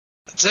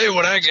I'll tell you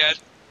what I got.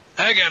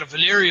 I got a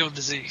venereal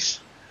disease.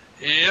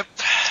 Yep.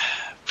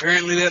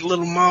 Apparently that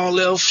little mall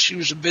elf, she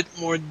was a bit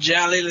more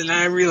jolly than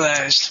I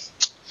realized.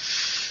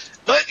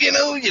 But, you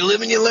know, you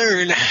live and you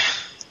learn.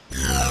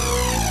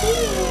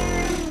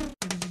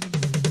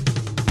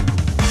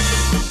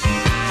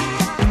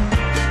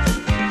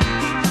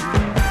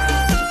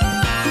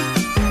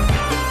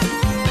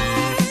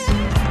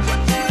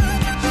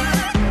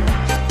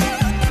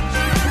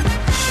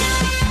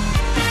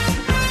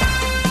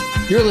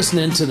 You're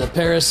listening to the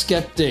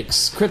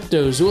Paraskeptix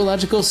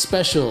Cryptozoological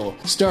Special,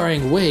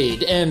 starring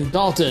Wade and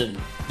Dalton.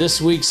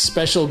 This week's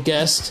special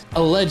guest,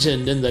 a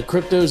legend in the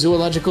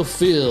cryptozoological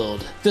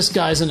field. This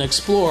guy's an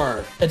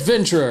explorer,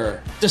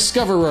 adventurer,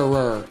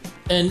 discoverer,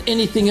 and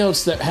anything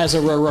else that has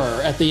a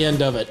 "-er at the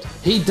end of it.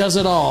 He does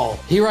it all.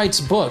 He writes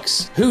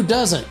books. Who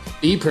doesn't?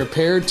 Be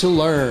prepared to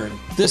learn.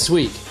 This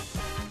week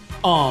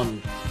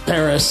on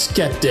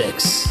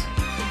Paraskeptix.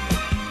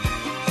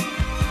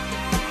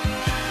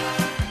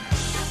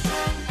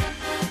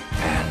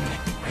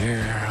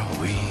 Here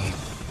we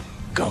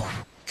go.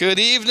 Good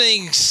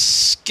evening,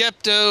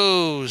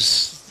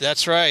 Skeptos.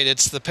 That's right,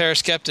 it's the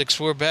Paraskeptix.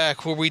 We're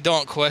back where we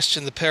don't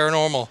question the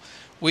paranormal.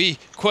 We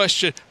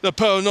question the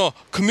paranormal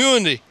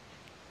community.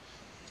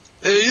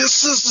 Hey, your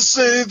sister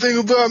say anything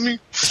about me?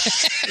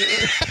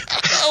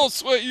 I'll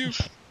sweat you.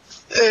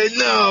 Hey,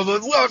 no,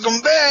 but welcome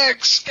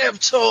back,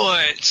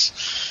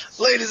 Skeptoids.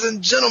 Ladies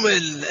and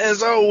gentlemen,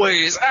 as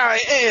always, I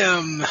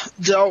am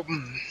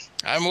Dalton.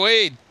 I'm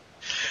Wade.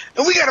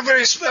 And we got a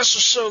very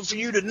special show for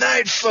you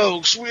tonight,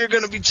 folks. We're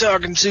going to be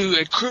talking to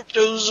a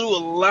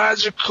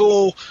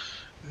cryptozoological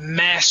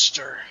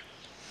master.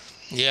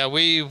 Yeah,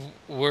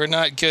 we're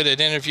not good at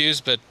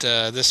interviews, but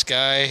this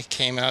guy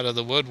came out of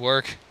the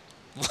woodwork,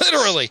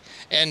 literally,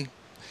 and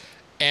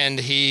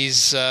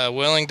he's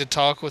willing to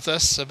talk with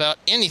us about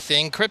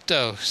anything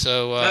crypto.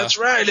 So that's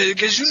right,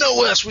 because you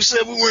know us. We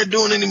said we weren't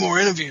doing any more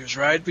interviews,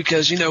 right?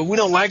 Because, you know, we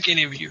don't like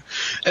any of you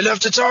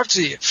enough to talk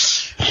to you.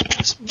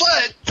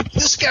 But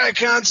this guy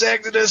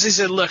contacted us. He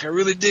said, look, I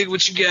really dig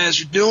what you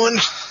guys are doing.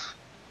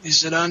 He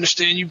said, I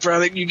understand you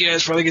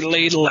guys probably get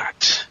laid a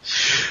lot.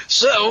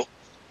 So,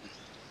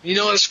 you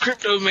know, as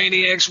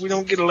cryptomaniacs, we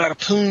don't get a lot of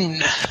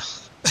poon.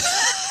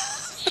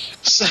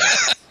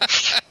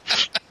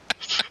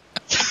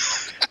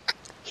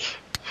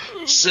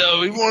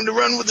 So he wanted to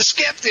run with the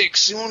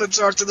skeptics. He wanted to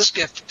talk to the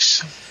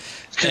skeptics.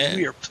 Because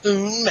we are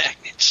poon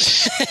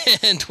magnets.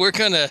 And we're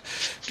going to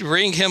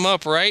ring him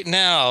up right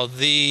now.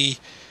 The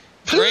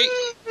great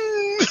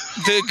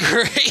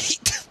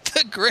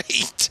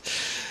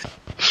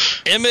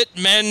Emmett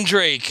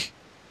Mandrake.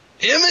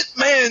 Emmett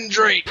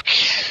Mandrake.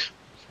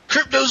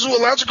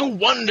 Cryptozoological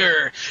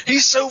wonder.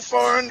 He's so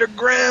far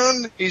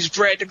underground, he's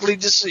practically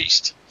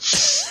deceased.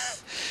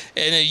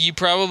 And you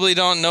probably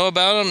don't know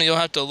about him. You'll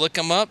have to look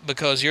him up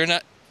because you're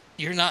not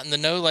in the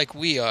know like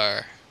we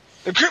are.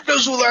 The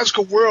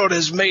cryptozoological world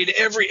has made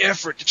every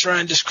effort to try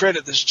and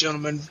discredit this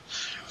gentleman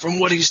from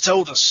what he's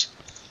told us.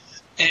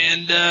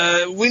 And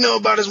we know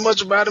about as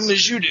much about him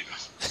as you do.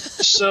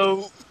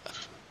 So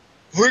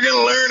we're going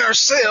to learn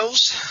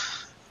ourselves.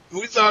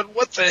 We thought,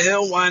 what the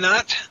hell, why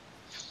not?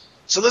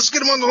 So let's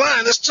get him on the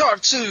line. Let's talk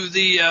to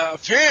the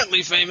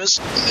apparently famous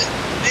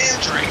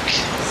Mandrake.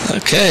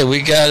 Okay,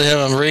 we got him.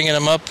 I'm ringing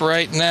him up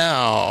right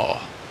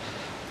now.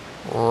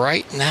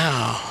 Right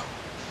now.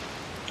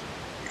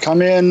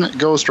 Come in,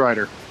 Ghost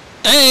Rider.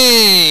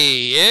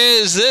 Hey,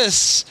 is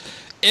this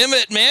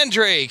Emmett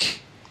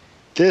Mandrake?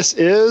 This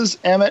is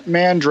Emmett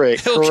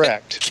Mandrake,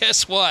 correct.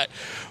 Guess what?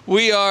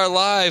 We are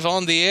live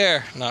on the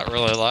air. Not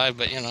really live,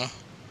 but you know.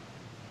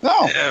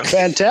 Oh, yeah.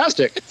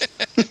 Fantastic.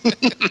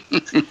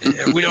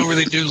 Yeah, we don't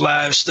really do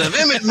live stuff.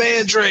 Emmett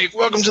Mandrake,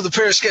 welcome to the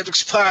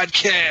Paraskeptix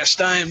podcast.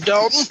 I am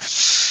Dalton.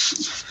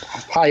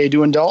 How you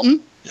doing,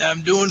 Dalton?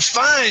 I'm doing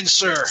fine,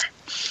 sir.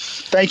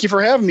 Thank you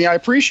for having me. I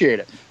appreciate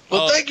it.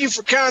 Well, thank you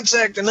for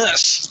contacting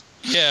us.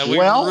 Yeah, we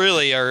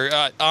really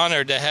are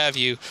honored to have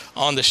you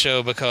on the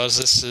show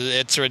because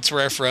it's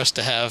rare for us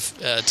to have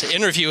to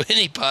interview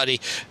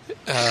anybody.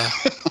 Yeah,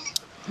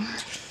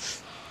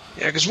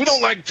 because we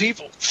don't like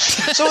people.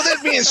 So with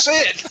that being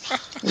said,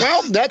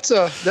 well, that's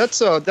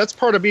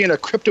part of being a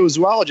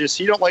cryptozoologist.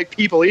 You don't like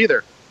people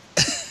either.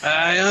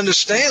 I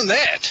understand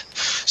that.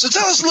 So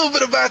tell us a little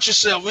bit about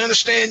yourself. We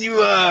understand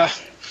you're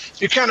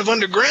kind of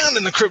underground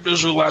in the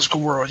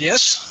cryptozoological world,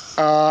 yes?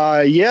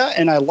 Yeah,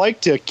 and I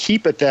like to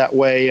keep it that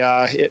way.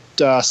 It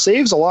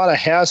saves a lot of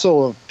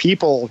hassle of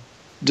people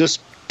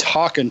just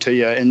talking to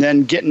you and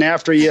then getting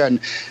after you and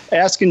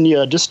asking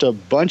you just a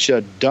bunch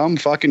of dumb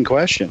fucking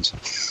questions.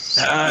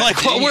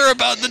 Like what we're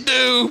about to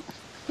do.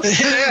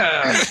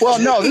 Yeah. Well,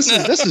 no, this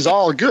is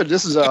all good.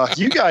 This is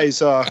you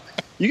guys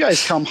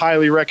come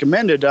highly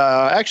recommended.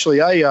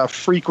 Actually, I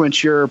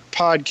frequent your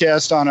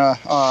podcast on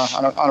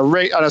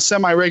a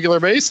semi-regular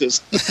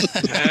basis.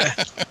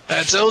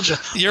 I told you.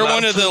 You're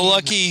one of the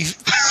lucky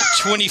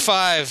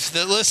 25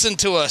 that listen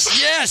to us.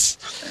 Yes.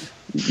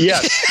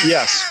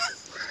 Yes.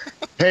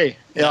 Hey,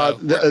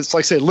 it's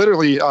like I say,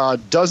 literally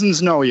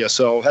dozens know you,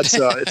 so that's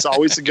it's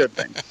always a good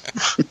thing.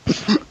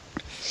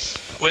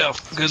 Well,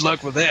 good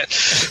luck with that.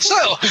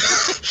 So,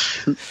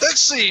 let's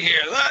see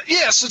here.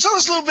 So tell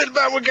us a little bit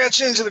about what got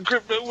you into the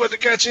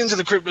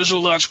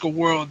cryptozoological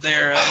world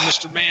there,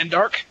 Mr.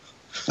 Mandark.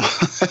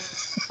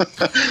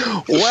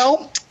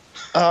 Well,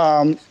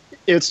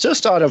 it's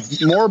just out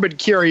of morbid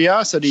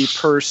curiosity,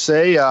 per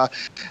se.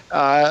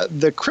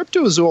 The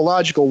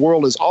cryptozoological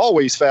world is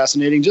always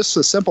fascinating. Just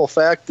the simple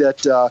fact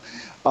that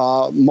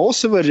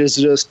most of it is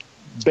just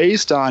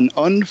based on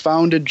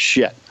unfounded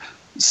shit.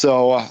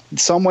 So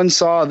someone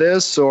saw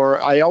this,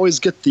 or I always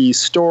get the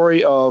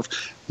story of,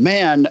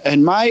 man,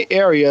 in my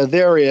area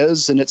there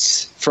is, and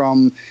it's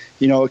from,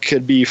 it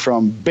could be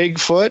from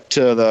Bigfoot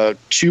to the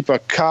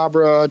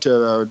chupacabra to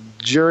the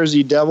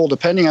Jersey Devil,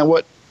 depending on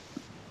what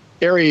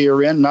area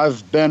you're in. And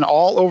I've been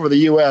all over the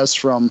U.S.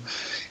 from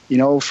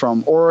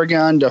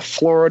Oregon to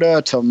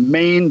Florida to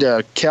Maine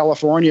to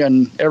California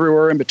and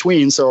everywhere in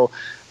between. So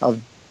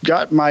I've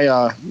got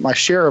my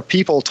share of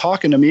people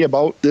talking to me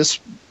about this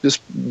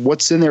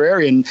what's in their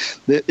area, and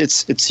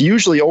it's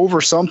usually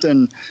over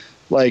something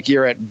like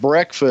you're at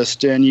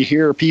breakfast and you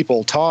hear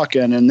people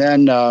talking, and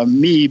then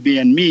me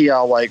being me,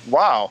 I'll like,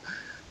 wow,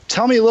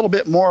 tell me a little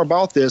bit more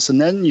about this, and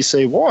then you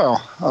say,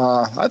 well,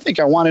 I think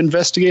I want to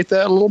investigate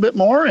that a little bit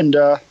more, and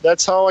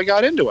that's how I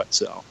got into it.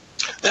 So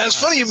now,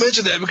 it's funny you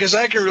mentioned that, because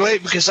I can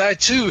relate, because I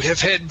too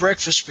have had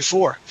breakfast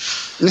before,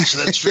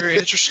 so that's very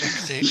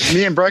interesting.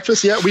 Me and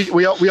breakfast, yeah,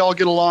 we all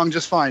get along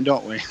just fine,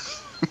 don't we?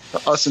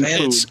 Us and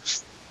food.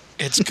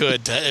 It's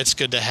good. It's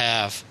good to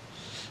have.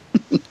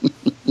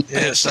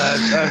 Yes,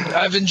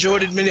 I've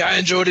enjoyed it. I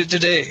enjoyed it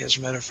today, as a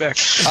matter of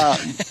fact.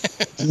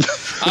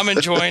 I'm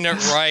enjoying it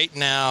right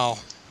now.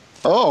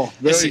 Oh,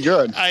 very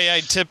good. I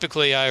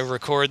typically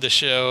record the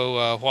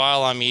show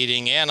while I'm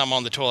eating, and I'm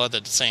on the toilet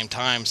at the same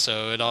time,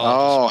 so it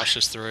all just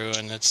washes through,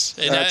 and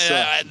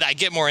I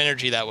get more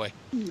energy that way.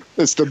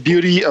 It's the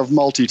beauty of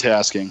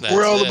multitasking.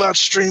 We're all about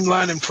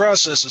streamlining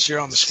processes here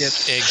on the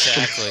sketch.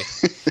 Exactly.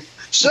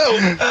 So,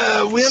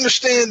 we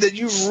understand that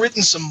you've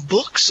written some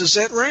books, is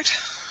that right?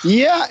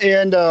 Yeah,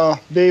 and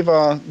they've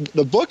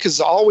the book is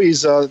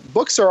always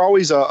books are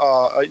always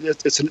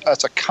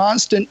it's a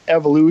constant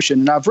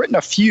evolution, and I've written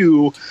a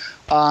few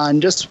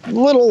on just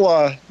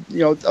little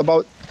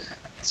about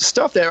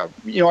stuff that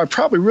I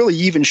probably really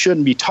even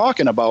shouldn't be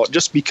talking about,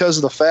 just because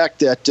of the fact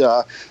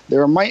that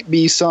there might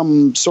be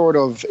some sort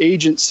of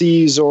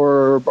agencies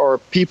or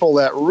people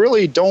that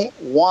really don't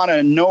want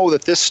to know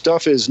that this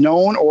stuff is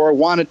known or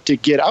want it to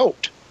get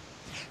out.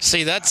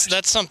 See,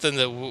 that's something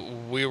that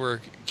we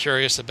were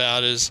curious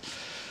about. Is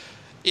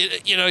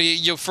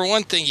you for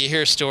one thing, you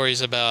hear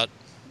stories about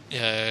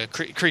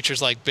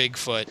creatures like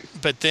Bigfoot,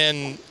 but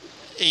then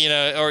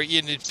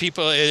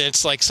people,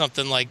 it's like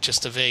something like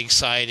just a vague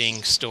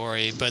sighting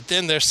story. But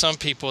then there's some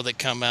people that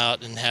come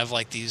out and have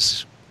like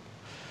these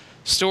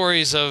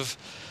stories of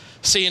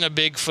seeing a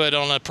Bigfoot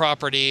on a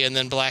property and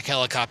then black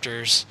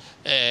helicopters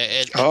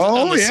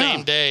on the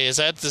same day. Is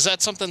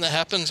that something that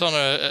happens on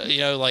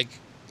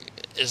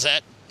does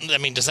that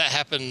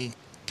happen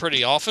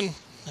pretty often?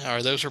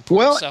 Are those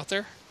reports out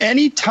there?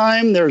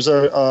 Anytime there's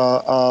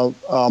a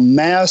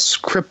mass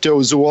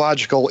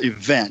cryptozoological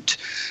event,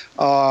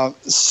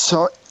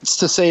 so it's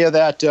to say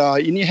that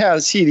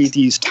you see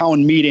these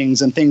town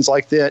meetings and things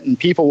like that, and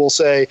people will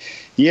say,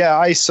 yeah,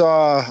 I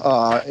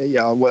saw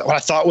what I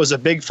thought was a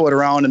Bigfoot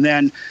around, and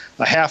then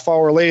a half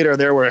hour later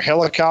there were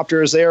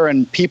helicopters there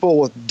and people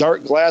with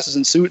dark glasses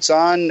and suits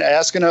on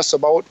asking us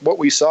about what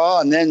we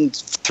saw and then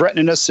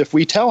threatening us if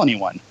we tell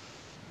anyone.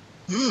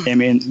 I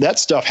mean, that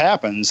stuff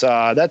happens.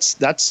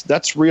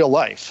 That's real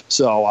life.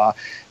 So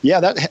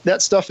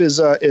that stuff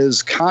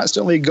is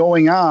constantly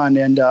going on,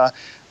 and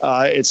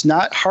it's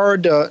not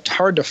hard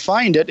to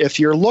find it if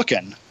you're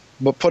looking.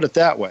 But put it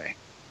that way.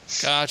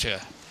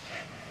 Gotcha.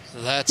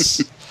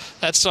 That's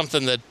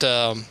something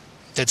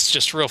that's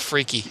just real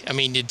freaky. I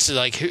mean, it's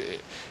like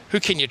who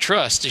can you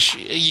trust?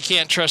 You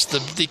can't trust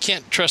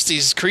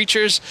these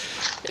creatures,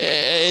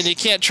 and you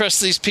can't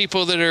trust these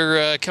people that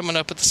are coming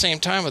up at the same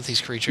time with these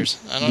creatures.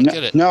 I don't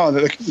get it. No,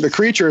 the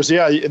creatures,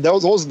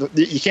 those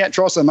you can't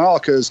trust them at all,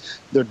 because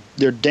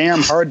they're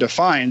damn hard to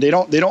find. They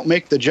don't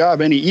make the job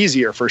any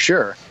easier, for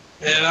sure.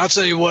 And I'll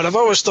tell you what, I've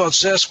always thought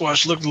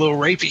Sasquatch looked a little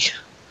rapey.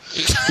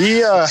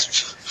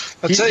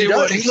 I'll tell you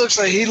what, he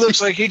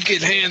looks like he'd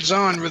get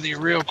hands-on with you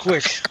real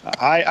quick.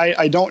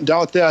 I don't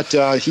doubt that.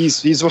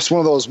 He's just one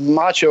of those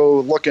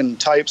macho-looking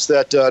types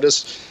that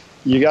just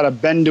you got to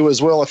bend to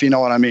his will, if you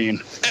know what I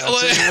mean.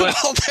 Well,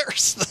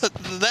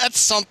 that's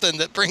something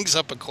that brings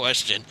up a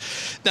question.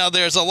 Now,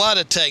 there's a lot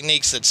of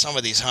techniques that some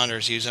of these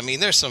hunters use. I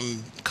mean, there's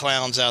some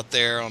clowns out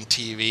there on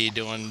TV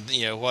doing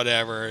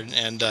whatever,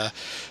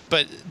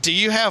 but do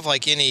you have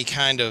like any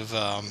kind of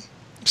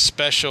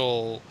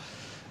special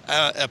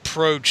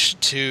approach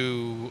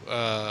to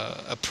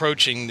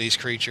approaching these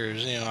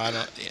creatures? I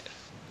don't.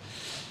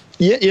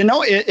 In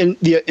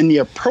the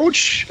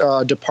approach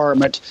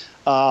department,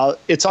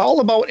 it's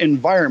all about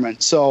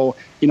environment. So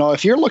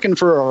if you're looking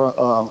for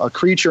a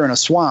creature in a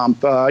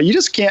swamp, you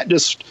just can't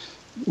just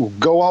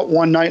go out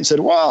one night and say,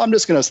 well, I'm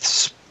just going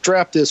to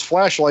strap this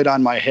flashlight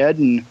on my head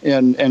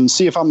and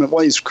see if I'm one of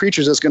these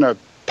creatures that's going to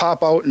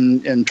pop out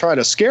and try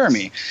to scare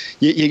me.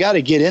 You got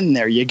to get in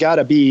there. You got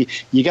to be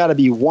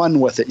one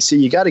with it. So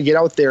you got to get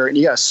out there and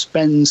you got to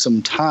spend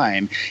some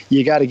time.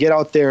 You got to get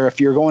out there. If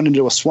you're going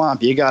into a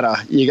swamp, you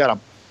gotta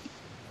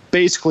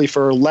basically,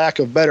 for lack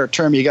of better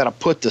term, you got to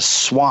put the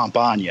swamp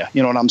on you.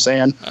 You know what I'm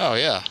saying? Oh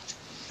yeah.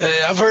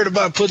 I've heard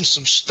about putting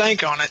some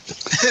stank on it.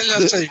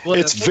 I'll tell you what,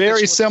 it's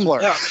very similar.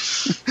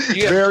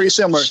 Very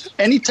similar.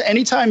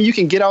 Anytime you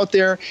can get out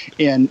there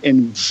and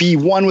be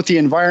one with the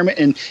environment,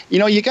 and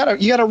you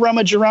gotta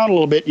rummage around a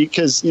little bit,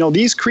 because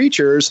these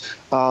creatures,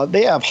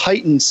 they have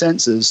heightened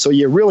senses. So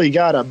you really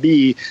gotta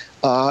be.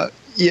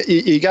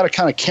 You got to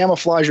kind of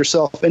camouflage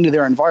yourself into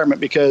their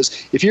environment, because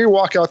if you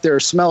walk out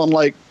there smelling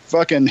like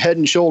fucking Head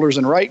and Shoulders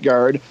and Right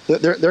Guard,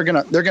 they're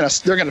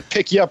gonna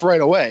pick you up right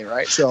away,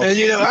 right? So,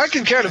 and I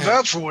can kind of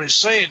vouch for what he's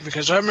saying,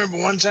 because I remember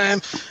one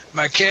time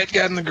my cat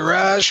got in the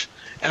garage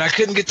and I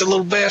couldn't get the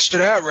little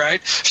bastard out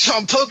right, so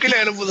I'm poking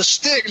at him with a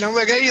stick and I'm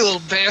like, "Hey, you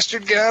little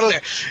bastard, get out of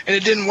there!" And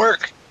it didn't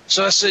work.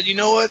 So I said, "You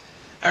know what?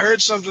 I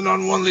heard something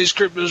on one of these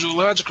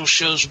cryptozoological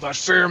shows about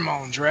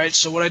pheromones, right?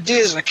 So what I did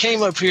is I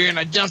came up here and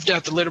I dumped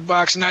out the litter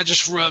box and I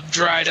just rubbed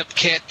dried up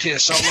cat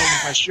piss all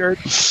over my shirt."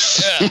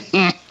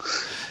 Yeah.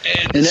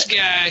 And this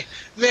guy,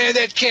 man,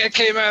 that cat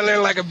came out of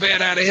there like a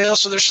bat out of hell.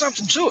 So there's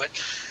something to it.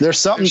 There's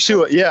something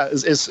to it, yeah.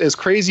 As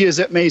crazy as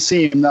it may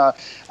seem,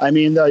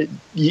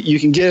 you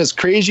can get as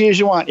crazy as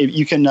you want. If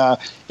you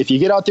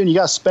get out there and you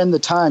got to spend the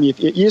time. You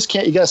just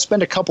can't. You got to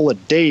spend a couple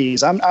of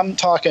days. I'm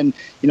talking.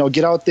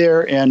 Get out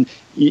there and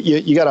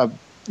you got to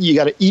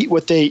eat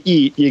what they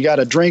eat. You got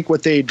to drink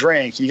what they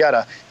drink. You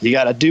got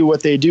to do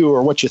what they do,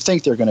 or what you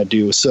think they're going to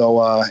do.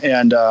 So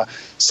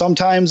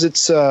sometimes it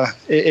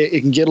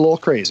can get a little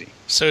crazy.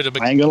 I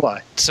ain't gonna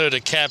lie. So to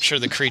capture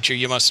the creature,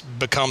 you must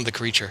become the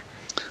creature.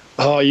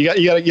 Oh, you got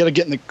to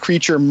get in the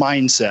creature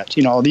mindset.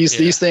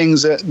 These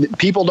things,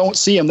 people don't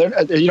see them.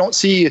 You don't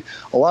see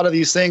a lot of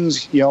these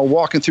things,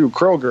 walking through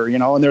Kroger,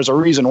 and there's a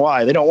reason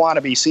why. They don't want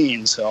to be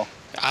seen. So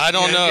I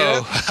don't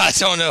know. I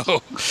don't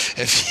know.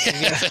 If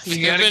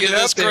you've been to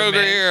this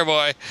Kroger here,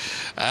 boy,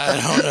 I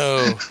don't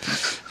know.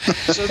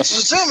 So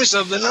tell me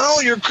something. On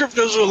all your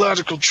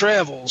cryptozoological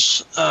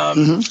travels,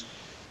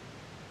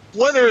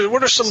 what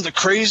are some of the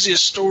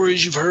craziest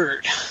stories you've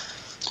heard?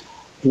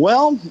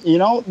 Well,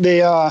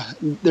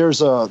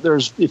 there's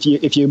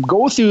if you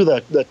go through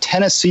the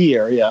Tennessee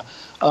area,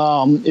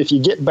 if you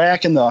get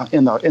back in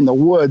the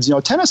woods,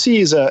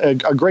 Tennessee is a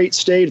great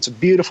state. It's a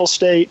beautiful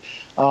state,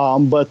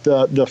 but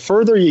the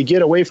further you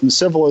get away from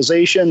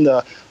civilization,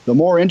 the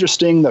more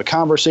interesting the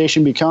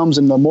conversation becomes,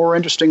 and the more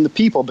interesting the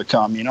people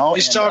become.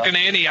 He's talking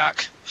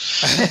Antioch.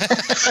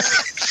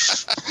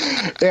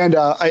 And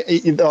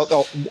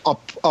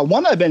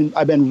one I've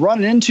been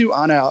running into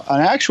on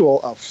an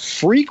actual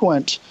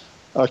frequent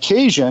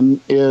occasion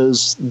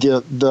is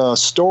the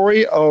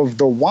story of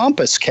the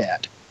Wampus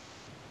cat.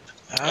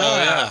 Oh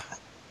yeah,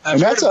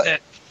 I've heard of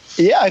that.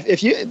 Yeah,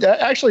 if you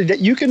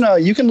you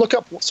can look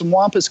up some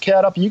Wampus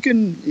cat up. You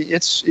can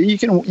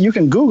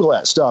Google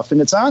that stuff,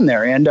 and it's on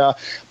there. And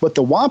but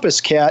the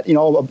Wampus cat,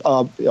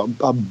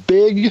 a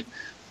big,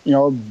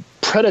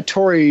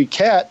 predatory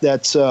cat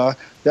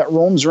that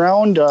roams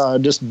around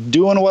just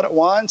doing what it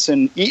wants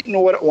and eating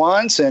what it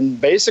wants and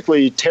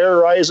basically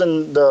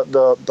terrorizing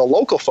the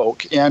local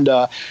folk. And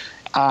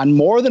on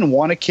more than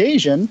one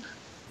occasion,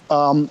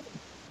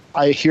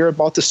 I hear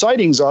about the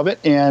sightings of it,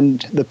 and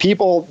the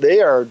people,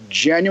 they are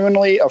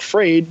genuinely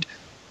afraid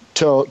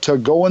to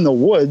go in the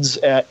woods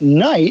at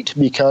night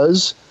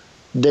because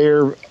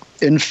they're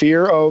in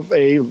fear of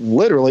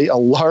literally a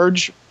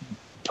large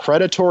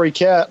predatory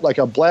cat, like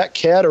a black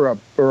cat or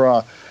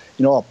a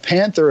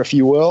panther, if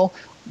you will,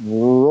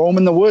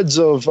 roaming the woods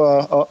of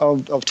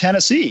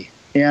Tennessee.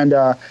 And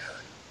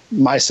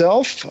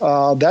myself,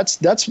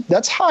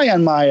 that's high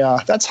on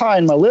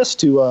my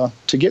list to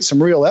get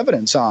some real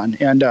evidence on.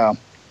 And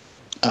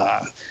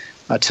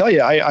I tell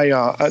you,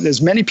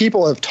 as many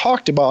people have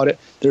talked about it,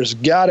 there's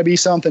got to be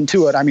something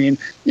to it. I mean,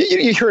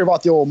 you hear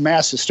about the old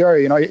mass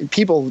hysteria.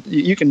 People,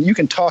 you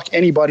can talk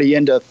anybody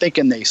into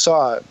thinking they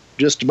saw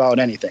just about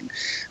anything,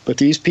 but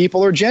these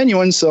people are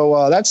genuine.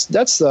 So that's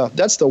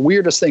the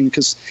weirdest thing,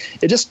 because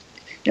it just,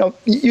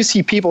 you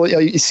see people,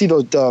 you see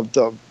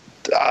the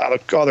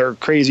other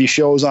crazy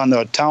shows on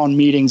the town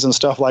meetings and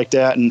stuff like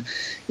that, and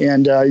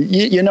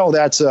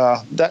that's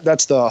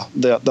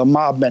the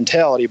mob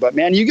mentality. But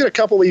man, you get a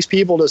couple of these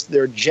people,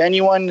 they're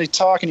genuinely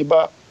talking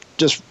about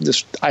just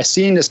I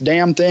seen this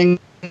damn thing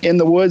in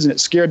the woods and it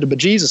scared the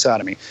bejesus out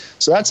of me.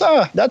 So that's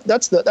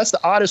the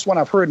oddest one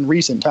I've heard in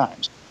recent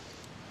times.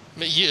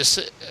 Yes,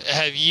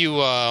 have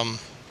you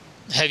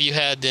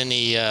had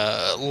any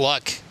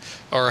luck?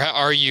 Or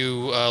are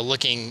you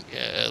looking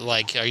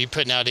are you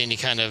putting out any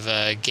kind of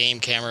game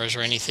cameras or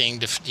anything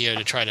to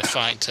try to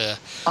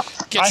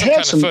get some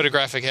kind of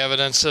photographic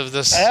evidence of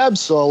this?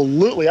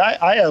 Absolutely,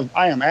 I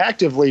am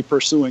actively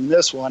pursuing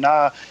this one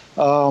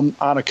on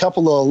a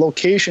couple of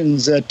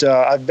locations that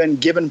I've been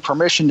given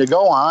permission to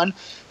go on.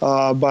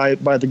 by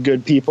the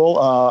good people.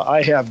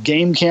 I have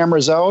game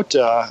cameras out.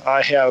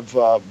 I have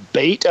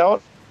bait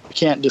out. I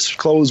can't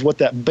disclose what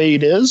that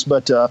bait is,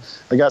 but I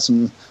got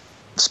some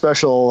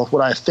special,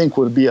 what I think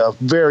would be a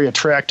very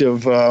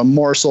attractive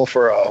morsel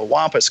for a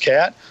wampus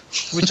cat.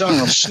 We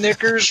talking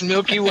Snickers,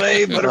 Milky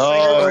Way, Butterfinger?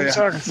 Oh,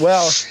 yeah.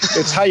 Well,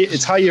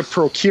 it's how you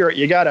procure it.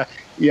 You gotta,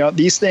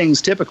 these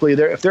things typically,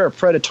 if they're a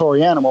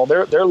predatory animal,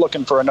 they're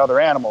looking for another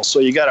animal, so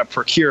you gotta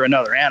procure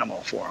another animal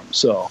for them.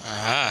 So,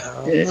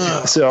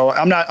 so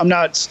I'm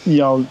not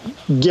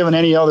giving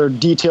any other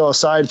detail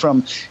aside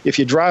from if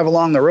you drive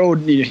along the road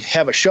and you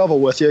have a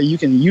shovel with you, you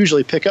can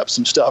usually pick up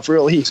some stuff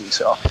real easy.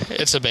 So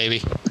it's a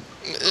baby.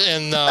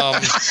 And oh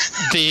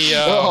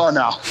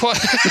no!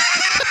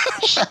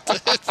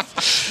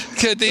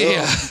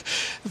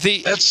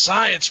 That's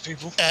science,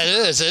 people.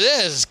 It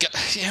is.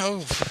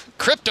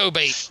 Crypto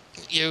bait.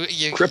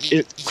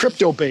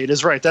 Crypto bait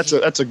is right. That's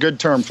a good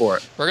term for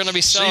it. We're gonna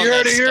be selling. So you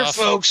heard it here, stuff.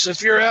 folks.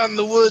 If you're out in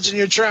the woods and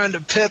you're trying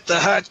to pet the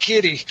hot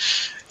kitty,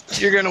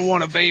 you're gonna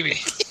want a baby.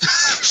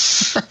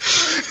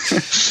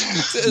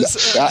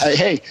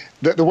 Hey,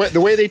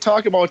 the way they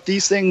talk about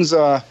these things,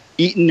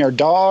 eating their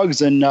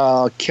dogs and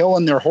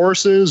killing their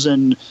horses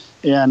and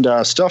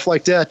stuff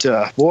like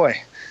that, boy.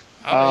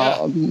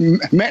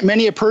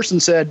 Many a person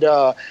said,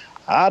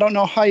 I don't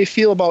know how you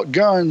feel about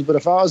guns, but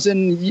if I was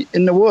in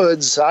the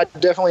woods, I'd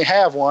definitely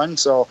have one.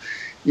 So,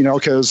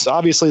 because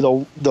obviously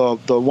the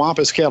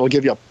wampus cat will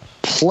give you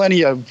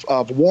plenty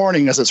of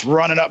warning as it's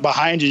running up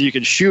behind you. You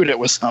can shoot it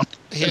with something.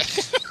 Yeah.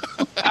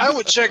 I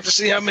would check to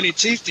see how many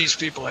teeth these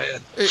people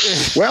had.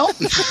 Well,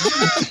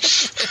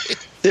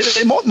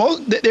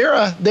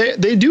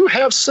 they do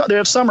have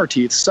summer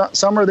teeth.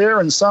 Some are there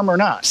and some are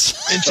not.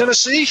 In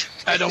Tennessee,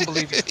 I don't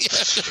believe it.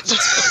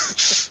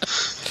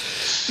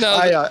 No,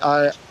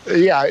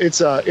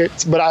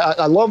 but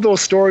I love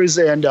those stories,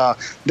 and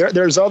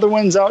there's other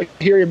ones out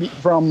here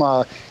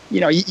from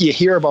you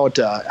hear about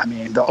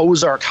the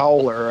Ozark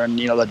Howler and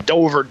the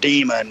Dover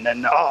Demon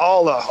and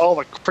all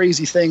the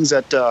crazy things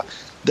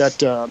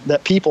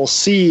that people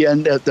see,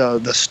 and that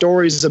the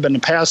stories have been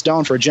passed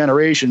down for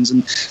generations.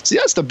 And see,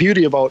 that's the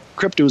beauty about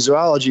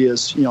cryptozoology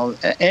is,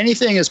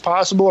 anything is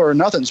possible or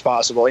nothing's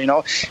possible.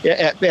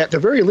 At the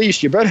very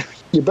least, you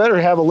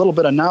better have a little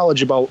bit of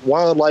knowledge about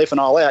wildlife and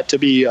all that to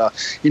be a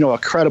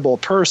credible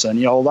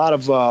person. A lot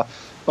of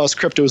us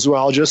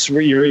cryptozoologists,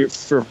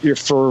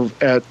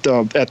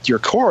 at your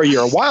core,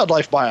 you're a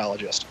wildlife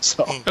biologist.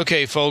 So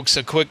okay, folks,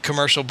 a quick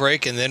commercial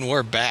break and then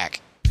we're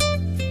back.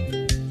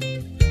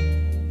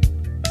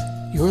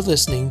 You're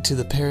listening to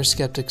the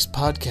Paraskeptix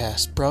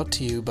podcast, brought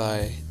to you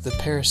by the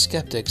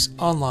Paraskeptix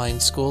Online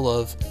School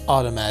of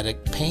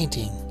Automatic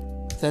Painting.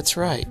 That's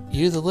right,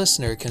 you the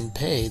listener can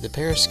pay the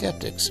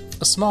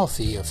Paraskeptix a small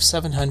fee of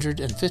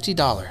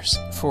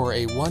 $750 for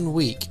a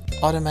 1-week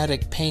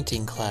automatic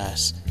painting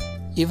class.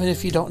 Even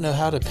if you don't know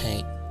how to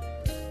paint,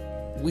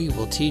 we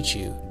will teach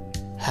you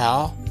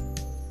how,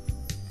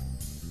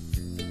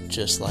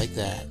 just like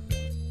that.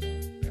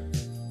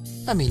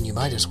 I mean, you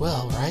might as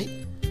well, right?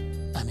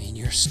 I mean,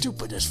 you're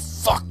stupid as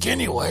fuck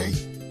anyway.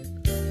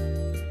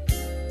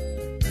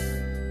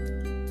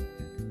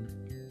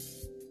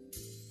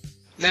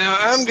 Now,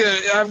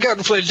 I've got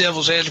to play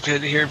devil's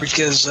advocate here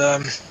because,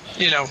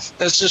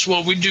 that's just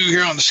what we do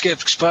here on the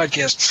Skeptics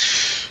podcast.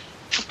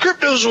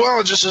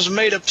 Cryptozoologist is a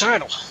made-up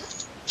title.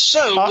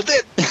 So, with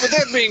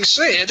that being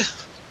said,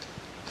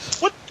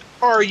 what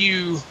are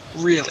you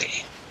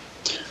really?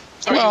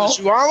 Are you a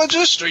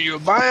zoologist? Are you a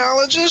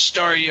biologist?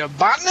 Are you a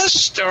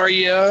botanist? Are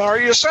you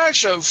a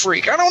sideshow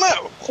freak? I don't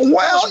know.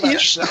 Well,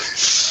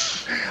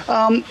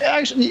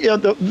 actually,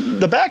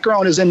 the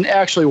background is in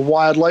actually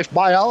wildlife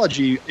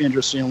biology.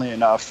 Interestingly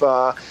enough,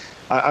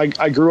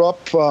 I grew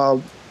up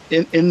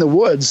in the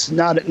woods,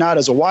 not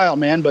as a wild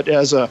man, but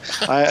as a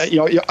I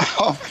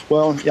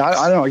don't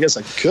know. I guess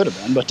I could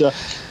have been, but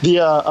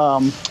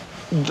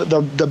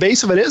the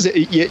base of it is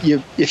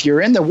if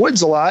you're in the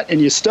woods a lot and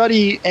you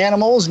study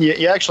animals and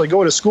you actually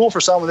go to school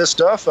for some of this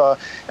stuff,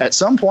 at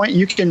some point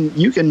you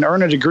can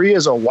earn a degree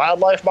as a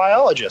wildlife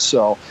biologist.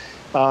 So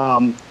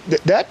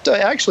that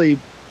actually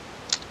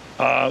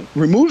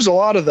removes a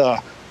lot of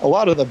the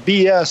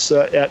BS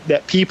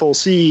that people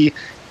see,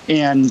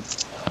 and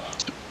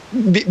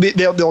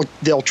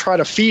they'll try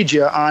to feed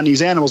you on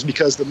these animals,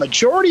 because the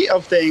majority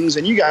of things,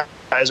 and you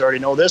guys already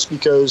know this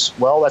because,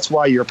 well, that's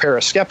why you're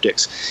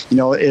paraskeptics.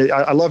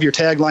 I love your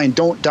tagline,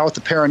 don't doubt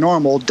the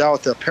paranormal,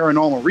 doubt the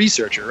paranormal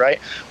researcher,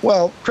 right?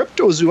 Well,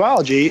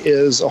 cryptozoology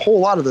is a whole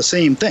lot of the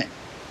same thing.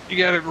 You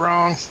got it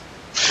wrong.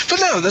 But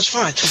no, that's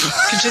fine.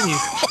 Continue.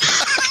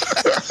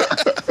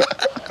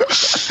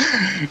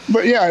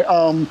 But yeah,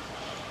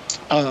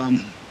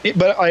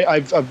 but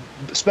I've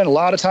spent a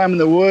lot of time in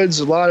the woods,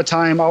 a lot of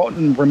time out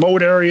in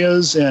remote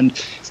areas, and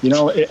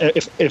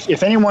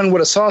if anyone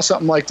would have saw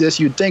something like this,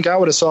 you'd think I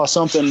would have saw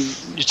something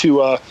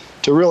to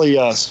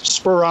really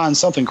spur on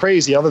something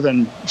crazy, other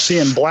than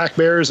seeing black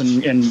bears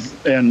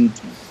and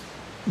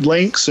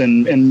lynx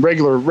and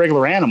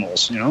regular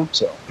animals,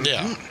 So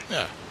yeah.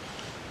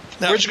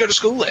 Now, where'd you go to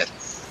school at?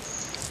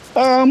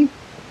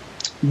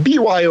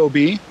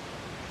 BYOB.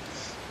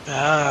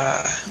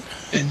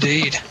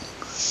 Indeed.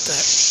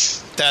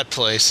 That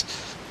place.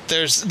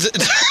 There's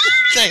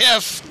they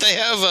have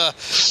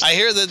I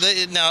hear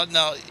that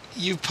now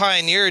you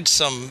pioneered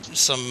some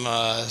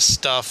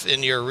stuff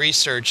in your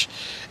research,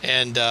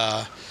 and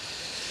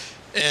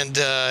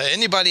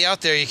anybody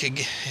out there, you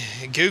could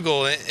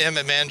Google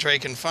Emmett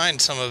Mandrake and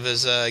find some of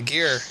his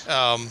gear.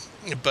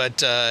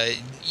 But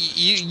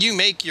you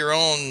make your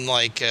own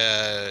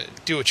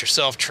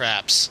do-it-yourself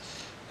traps.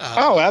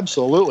 Oh,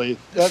 absolutely.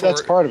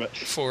 That's part of it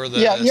for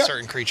the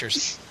certain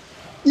creatures.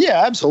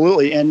 Yeah,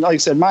 absolutely. And like I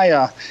said,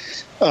 my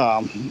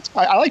I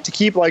like to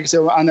keep, like I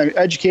said, on the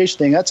education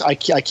thing. I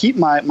keep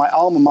my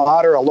alma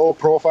mater a low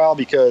profile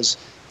because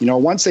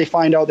once they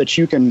find out that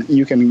you can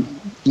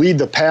lead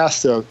the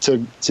path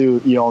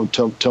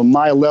to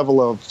my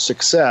level of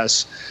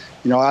success,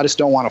 I just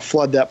don't want to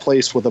flood that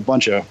place with a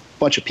bunch of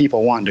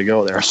people wanting to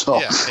go there.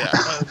 So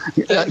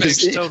that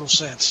makes total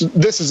sense.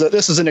 This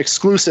is an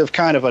exclusive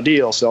kind of a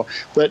deal. So,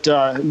 but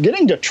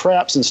getting to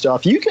traps and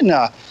stuff, you can.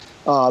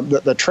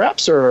 The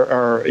traps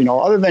are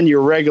other than your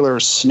regular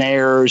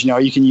snares,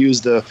 you can use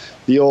the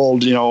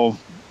old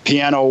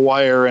piano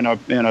wire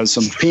and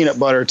some peanut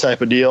butter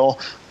type of deal,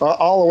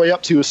 all the way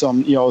up to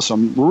some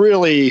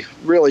really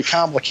really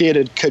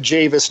complicated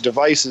Kajavis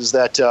devices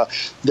that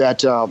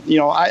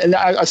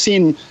I've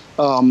seen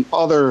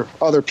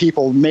other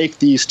people make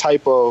these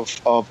type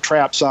of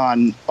traps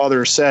on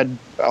other said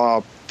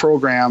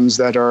programs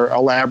that are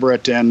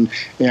elaborate and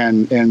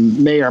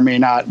may or may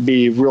not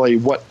be really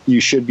what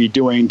you should be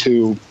doing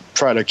to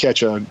try to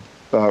catch a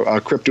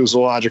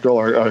cryptozoological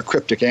or a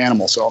cryptic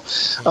animal. So,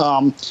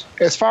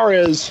 as far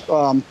as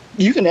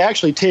you can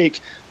actually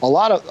take a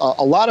lot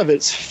of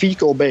it's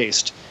fecal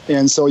based,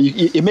 and so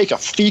you make a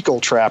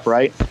fecal trap,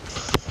 right?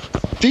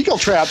 Fecal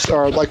traps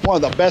are like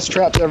one of the best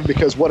traps ever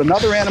because what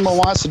another animal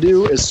wants to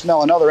do is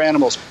smell another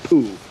animal's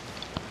poo.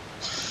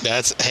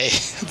 They're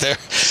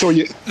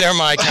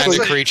my kind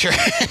of creature.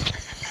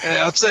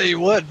 I'll tell you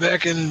what,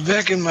 back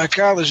in my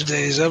college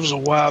days, that was a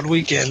wild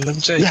weekend. Let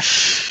me tell you.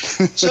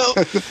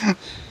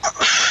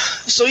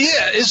 So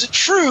yeah, is it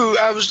true?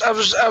 I was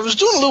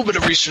doing a little bit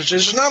of research.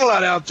 There's not a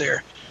lot out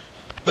there,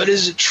 but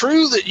is it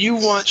true that you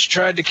once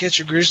tried to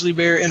catch a grizzly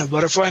bear in a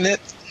butterfly net?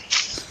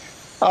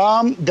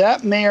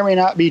 That may or may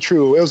not be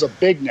true. It was a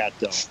big net,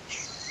 though.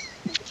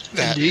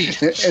 Indeed.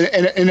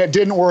 And it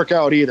didn't work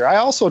out either. I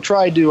also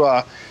tried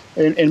to.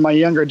 In my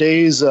younger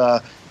days,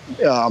 you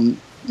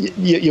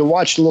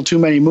watched a little too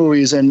many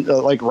movies and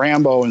like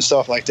Rambo and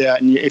stuff like that.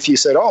 And if you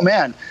said, "Oh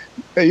man,"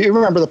 you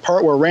remember the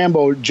part where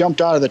Rambo jumped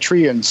out of the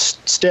tree and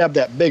stabbed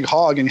that big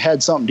hog and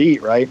had something to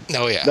eat, right?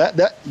 Oh yeah.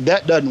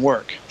 That doesn't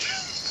work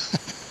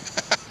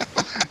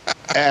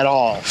at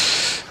all.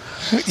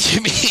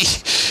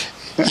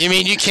 You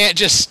mean you can't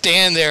just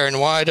stand there and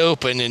wide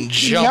open and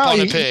jump on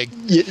a pig?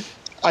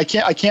 I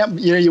can't.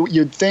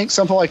 You'd think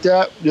something like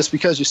that just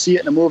because you see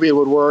it in a movie it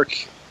would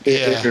work.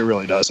 It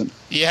really doesn't.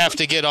 You have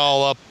to get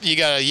all up. You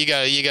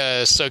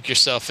gotta soak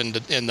yourself in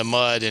the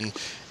mud and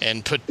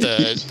put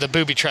the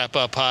booby trap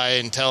up high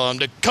and tell them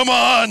to come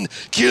on,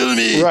 kill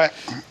me. Right.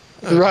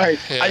 Yeah.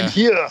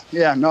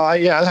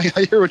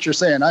 I hear what you're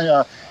saying.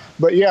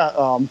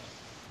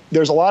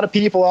 There's a lot of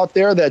people out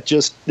there that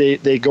just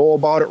they go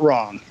about it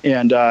wrong,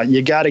 and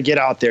you got to get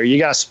out there. You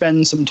got to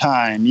spend some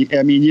time. You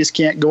just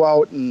can't go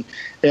out and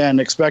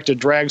expect to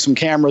drag some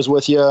cameras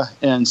with you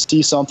and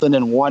see something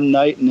in one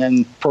night and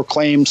then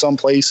proclaim some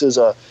place as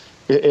a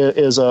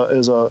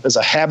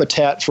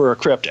habitat for a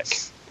cryptic.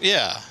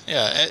 Yeah.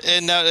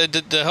 And now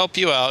to help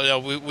you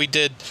out,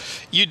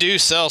 you do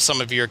sell some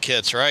of your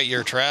kits, right?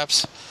 Your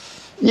traps.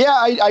 Yeah,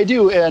 I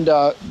do, and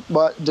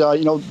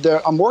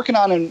I'm working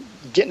on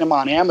getting them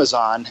on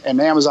Amazon and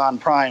Amazon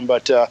Prime,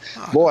 but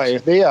boy,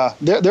 they're a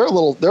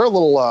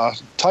little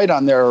tight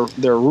on their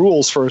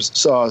rules for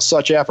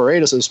such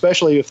apparatus,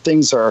 especially if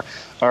things are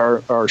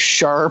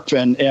sharp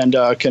and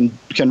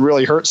can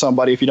really hurt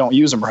somebody if you don't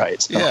use them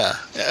right. So. Yeah,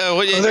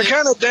 they're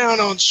kind of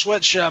down on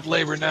sweatshop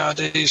labor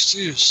nowadays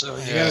too, so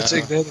you got to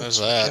take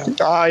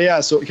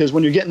that. So because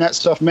when you're getting that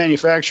stuff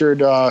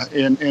manufactured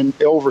in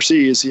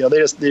overseas,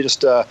 they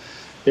just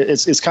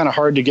it's kind of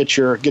hard to get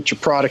your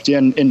product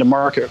into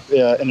market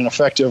in an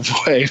effective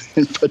way.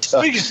 But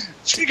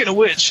speaking of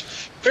which,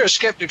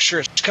 Paraskeptix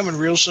shirts coming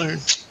real soon.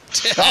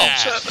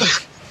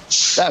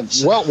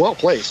 That's well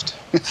placed.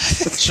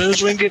 As soon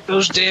as we can get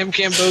those damn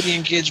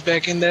Cambodian kids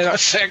back in that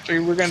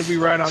factory, we're going to be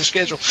right on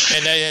schedule.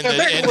 And in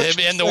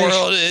the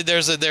world,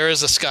 there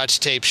is a Scotch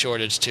tape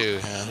shortage too.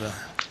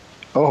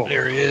 Oh,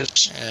 there he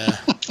is. Yeah,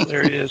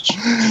 there he is.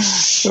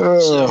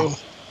 So,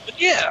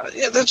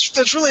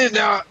 that's really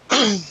now.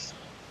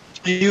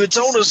 You had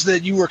told us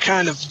that you were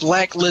kind of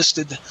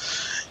blacklisted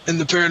in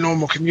the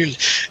paranormal community.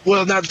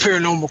 Well, not the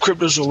paranormal,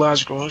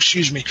 cryptozoological.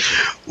 Excuse me.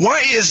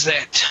 Why is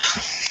that?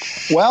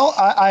 Well,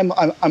 I'm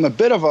a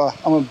bit of a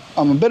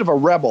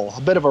rebel,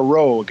 a bit of a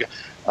rogue.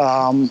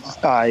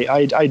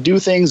 I do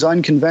things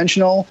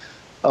unconventional,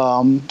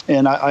 and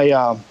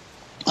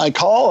I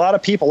call a lot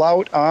of people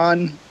out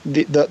on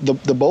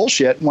the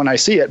bullshit when I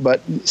see it,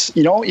 but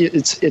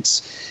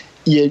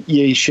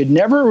you should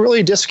never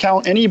really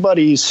discount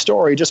anybody's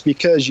story just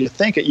because you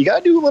think it. You got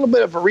to do a little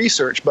bit of a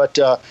research, but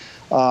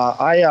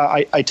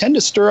I tend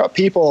to stir up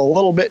people a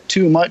little bit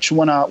too much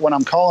when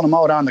I'm calling them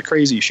out on the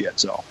crazy shit.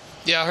 So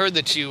yeah, I heard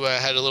that you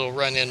had a little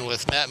run-in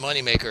with Matt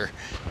Moneymaker.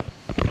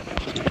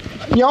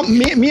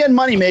 Me and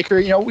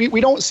Moneymaker,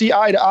 we don't see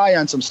eye to eye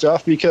on some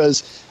stuff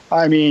because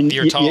I mean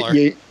you're taller.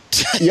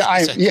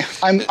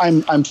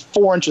 I'm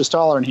 4 inches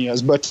taller than he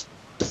is, but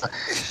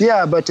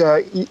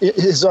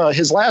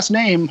his last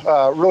name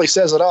really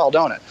says it all,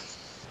 don't it?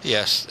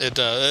 Yes, it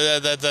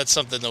does. That's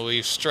something that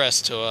we've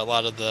stressed to a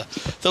lot of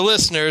the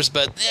listeners,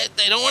 but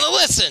they don't want to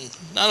listen.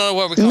 I don't know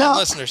what we call them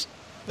listeners,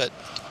 but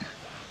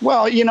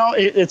well,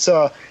 it's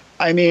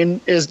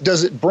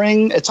does it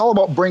bring? It's all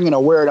about bringing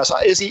awareness.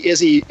 Is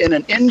he in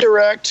an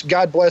indirect?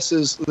 God bless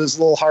his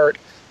little heart.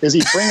 Is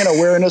he bringing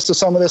awareness to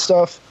some of this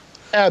stuff?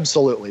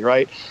 Absolutely,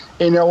 right.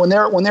 And, when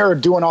they're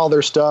doing all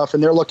their stuff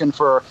and they're looking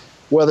for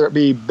whether it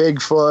be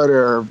Bigfoot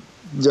or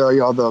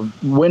the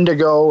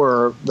Wendigo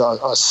or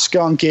a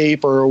skunk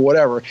ape or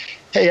whatever.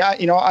 Hey,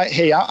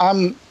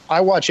 I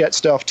watch that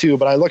stuff too,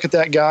 but I look at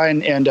that guy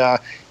and in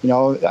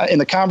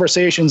the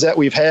conversations that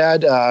we've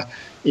had,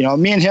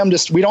 me and him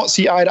we don't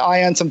see eye to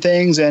eye on some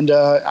things, and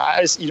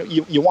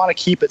you want to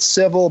keep it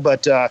civil,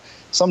 but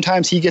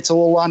sometimes he gets a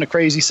little on the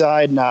crazy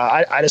side, and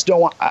I just don't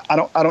want. I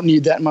don't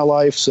need that in my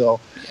life. So,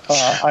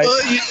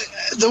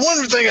 the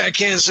one thing I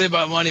can say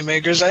about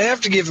Moneymakers, I have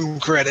to give him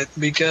credit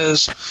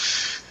because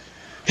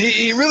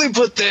he really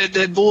put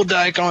that bull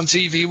dyke on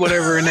TV,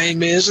 whatever her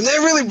name is, and that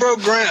really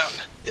broke ground.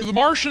 The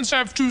Martians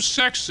have two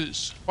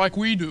sexes, like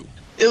we do.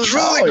 It was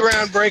really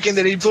groundbreaking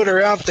that he put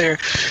her out there.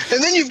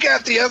 And then you've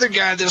got the other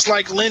guy that's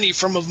like Lenny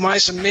from Of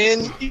Mice and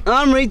Men.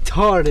 I'm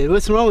retarded.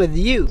 What's wrong with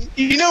you?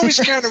 You know he's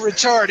kind of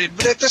retarded,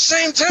 but at the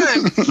same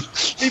time,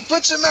 he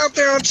puts him out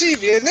there on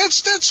TV, and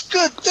that's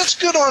good. That's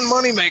good on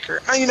Moneymaker.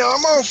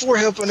 I'm all for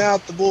helping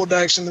out the bull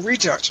dykes and the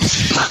retards.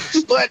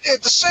 But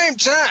at the same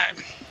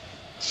time,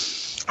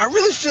 I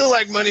really feel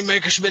like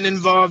Moneymaker's been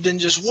involved in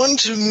just one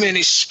too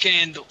many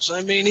scandals.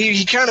 I mean,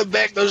 he kind of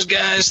backed those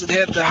guys that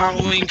had the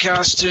Halloween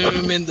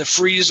costume in the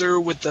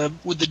freezer with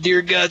the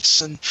deer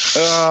guts and.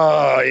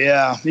 Oh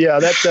yeah.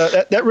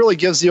 That really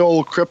gives the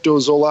old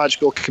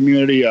cryptozoological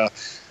community a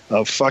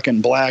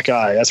fucking black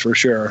eye. That's for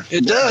sure.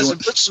 It does.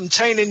 It puts some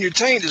taint in your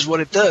taint, is what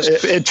it does.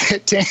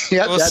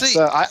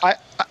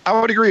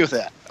 I would agree with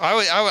that.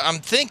 I'm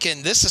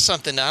thinking this is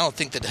something I don't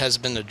think that has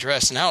been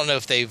addressed, and I don't know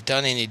if they've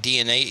done any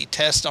DNA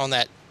test on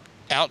that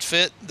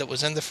outfit that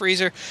was in the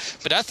freezer,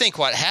 but I think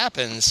what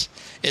happens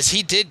is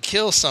he did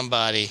kill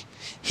somebody.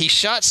 He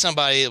shot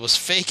somebody that was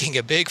faking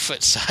a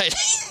Bigfoot sighting.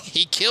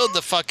 He killed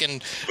the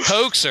fucking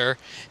hoaxer,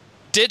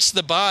 ditched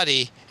the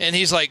body, and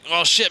he's like,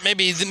 "Oh shit,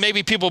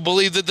 maybe people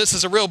believe that this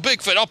is a real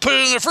Bigfoot. I'll put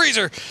it in the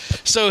freezer."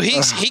 So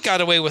he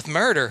got away with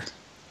murder.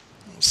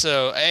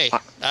 So, hey,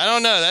 I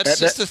don't know. That's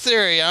just a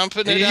theory. I'm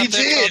putting it out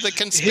there called the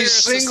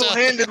conspiracy. He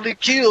single-handedly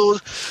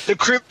killed the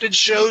cryptid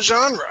show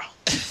genre.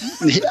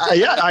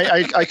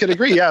 I could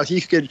agree. Yeah,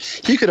 he could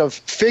have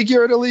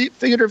figuratively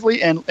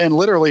and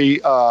literally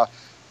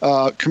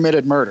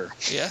committed murder.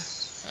 Yeah.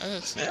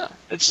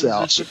 It's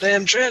a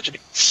damn tragedy.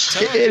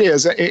 It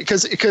is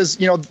because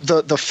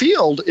the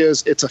field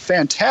it's a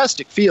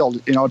fantastic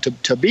field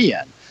to be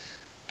in,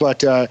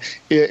 but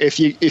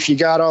if you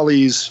got all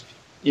these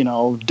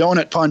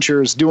donut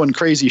punchers doing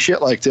crazy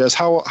shit like this,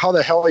 how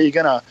the hell are you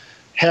gonna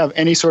have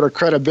any sort of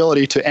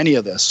credibility to any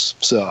of this?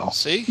 So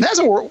see, that's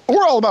what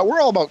we're all about.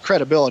 We're all about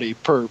credibility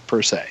per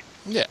se.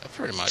 Yeah,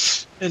 pretty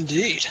much.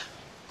 Indeed.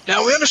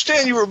 Now we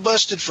understand you were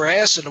busted for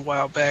acid a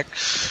while back.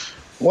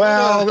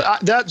 Well,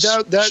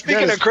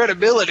 speaking of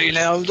credibility,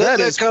 now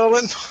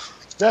Colin.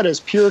 That is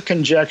pure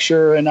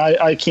conjecture, and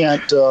I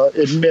can't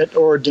admit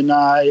or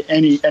deny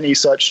any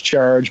such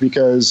charge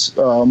because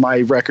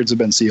my records have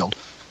been sealed.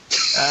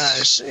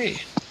 I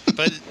see.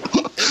 But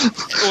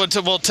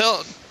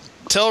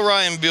tell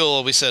Ryan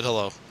Buell we said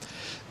hello.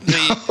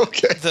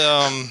 Okay.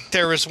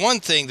 There was one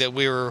thing that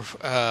we were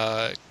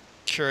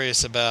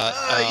curious about.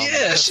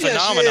 Yes, the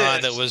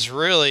phenomenon that was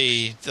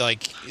really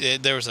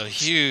there was a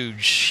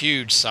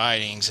huge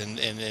sightings and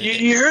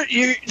you heard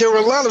there were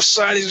a lot of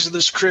sightings of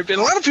this cryptid.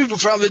 A lot of people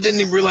probably didn't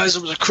even realize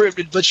it was a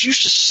cryptid, but you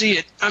used to see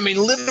it. I mean,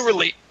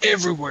 literally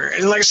everywhere.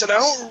 And like I said,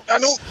 I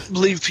don't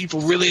believe people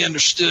really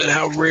understood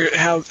how rare,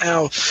 how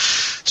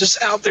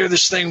just out there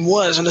this thing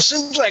was. And it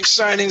seems like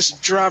sightings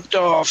have dropped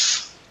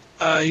off,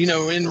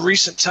 in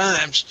recent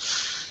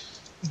times.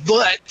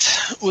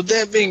 But with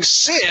that being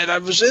said, I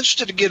was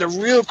interested to get a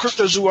real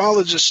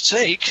cryptozoologist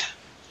take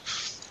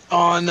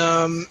on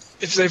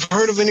if they've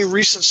heard of any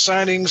recent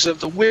sightings of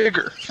the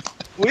Wigger.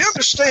 We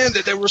understand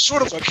that they were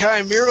sort of a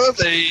chimera.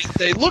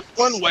 They looked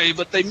one way,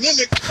 but they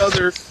mimicked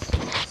other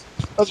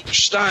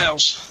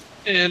styles.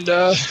 And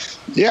kind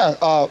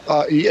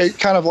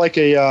of like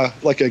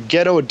a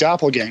ghetto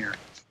doppelganger.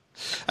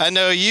 I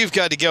know you've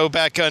got to go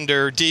back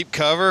under deep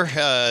cover,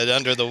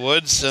 under the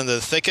woods and the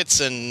thickets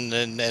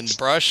and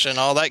brush and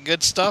all that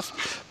good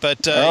stuff.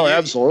 But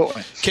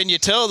absolutely. Can you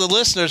tell the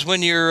listeners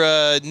when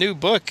your new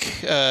book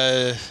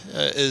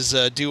is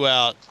due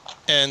out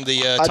and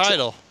the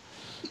title?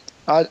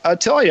 I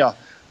tell you,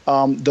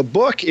 the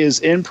book is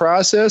in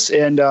process,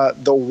 and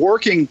the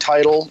working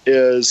title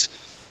is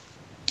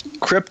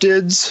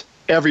Cryptids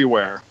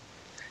Everywhere.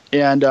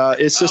 And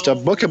it's just a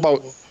book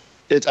about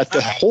it.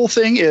 The whole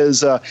thing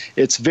is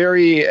it's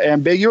very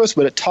ambiguous,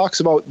 but it talks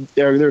about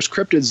there's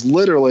cryptids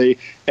literally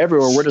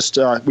everywhere.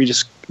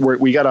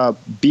 We gotta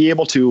be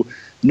able to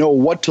know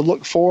what to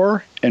look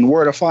for and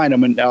where to find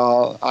them. And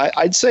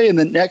I'd say in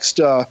the next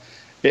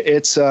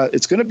it's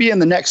going to be in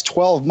the next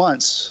 12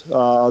 months.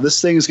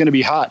 This thing is going to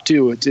be hot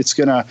too. It's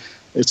going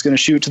to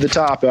shoot to the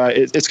top.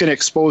 It's going to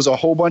expose a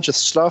whole bunch of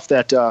stuff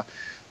that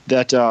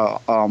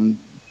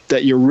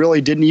you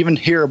really didn't even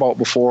hear about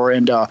before,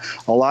 and a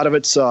lot of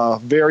it's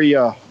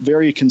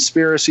very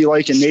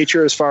conspiracy-like in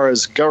nature as far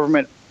as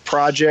government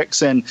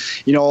projects, and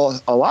a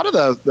lot of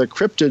the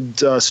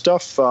cryptid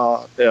stuff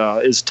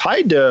is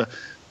tied to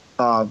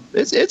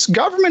it's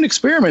government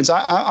experiments.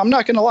 I'm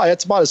not going to lie;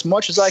 it's about as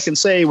much as I can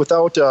say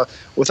without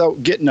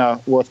getting a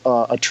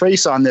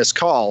trace on this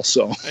call.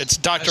 So it's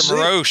Dr.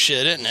 Moreau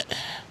shit, isn't it?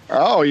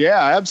 Oh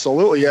yeah,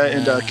 absolutely, yeah,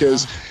 and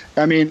because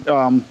I mean.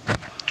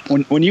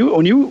 When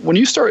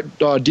you start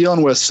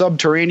dealing with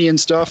subterranean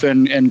stuff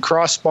and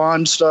cross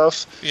spawn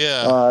stuff,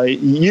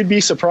 you'd be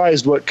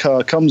surprised what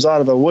comes out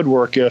of the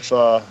woodwork if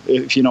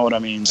you know what I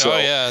mean. So, oh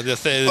yeah,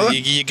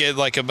 you get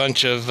like a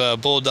bunch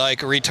of bull dyke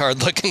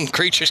retard looking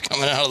creatures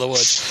coming out of the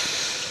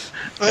woods.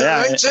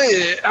 Well, I tell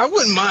you, I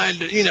wouldn't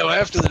mind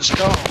after this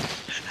call.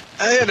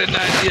 I had a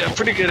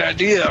pretty good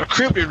idea, a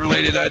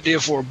cryptid-related idea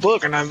for a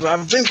book, and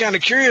I've been kind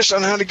of curious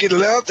on how to get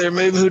it out there,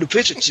 maybe who to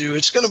pitch it to.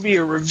 It's going to be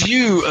a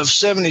review of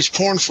 70s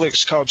porn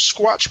flicks called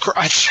Squatch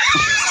Crotch.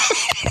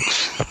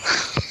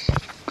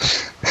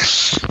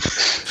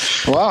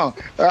 Wow.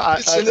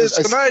 It's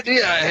an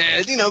idea I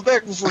had,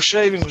 back before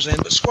shaving was in,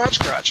 but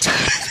Squatch Crotch.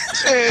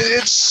 And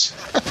it's...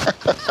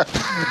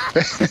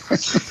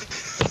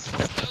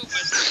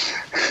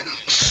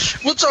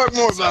 We'll talk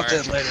more about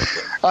that later.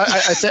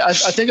 I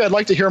think I'd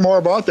like to hear more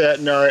about that,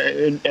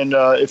 and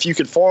if you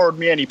could forward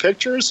me any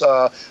pictures,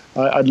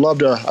 I'd love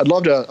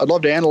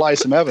to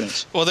analyze some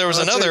evidence. Well, there was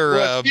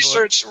another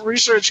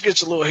research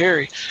gets a little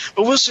hairy,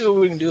 but we'll see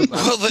what we can do about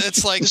it. Well,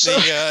 it's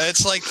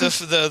like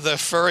the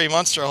furry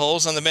monster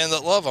holes and the men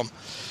that love them.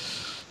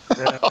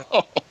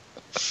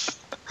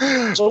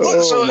 So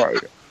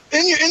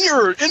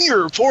in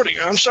your reporting,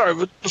 I'm sorry,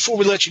 but before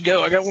we let you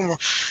go, I got one more.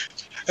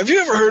 Have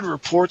you ever heard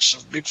reports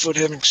of Bigfoot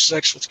having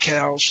sex with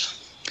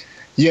cows?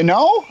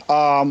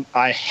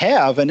 I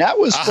have, and that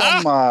was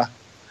from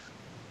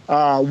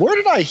where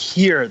did I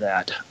hear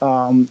that?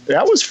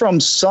 That was from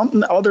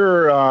something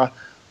other.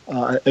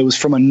 It was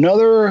from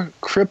another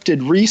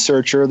cryptid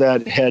researcher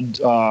that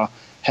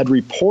had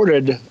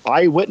reported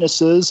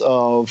eyewitnesses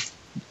of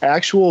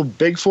actual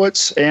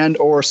Bigfoots and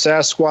or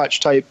Sasquatch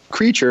type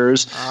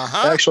creatures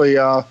actually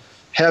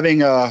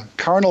having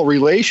carnal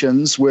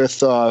relations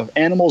with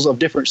animals of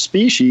different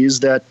species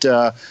that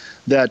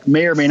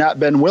may or may not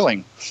been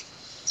willing.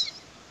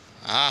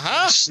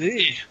 Let's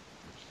see.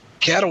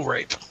 Cattle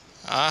rape.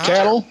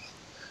 Cattle,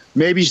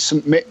 maybe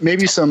some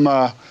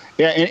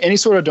any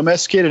sort of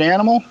domesticated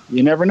animal.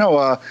 You never know.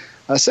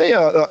 I say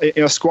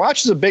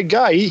Squatch is a big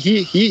guy.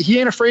 He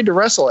ain't afraid to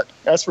wrestle it.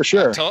 That's for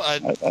sure.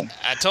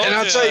 I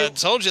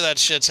told you that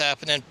shit's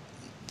happening.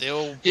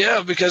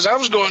 Yeah, because I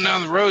was going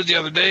down the road the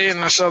other day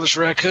and I saw this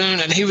raccoon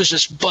and he was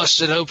just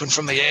busted open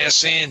from the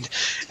ass end.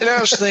 And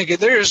I was thinking,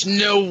 there is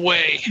no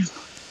way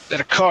that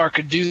a car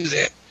could do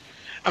that.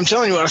 I'm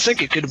telling you what, I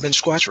think it could have been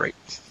Squatch rape.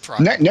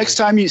 Next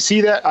time you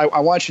see that, I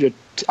want you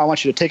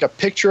to take a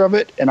picture of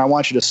it and I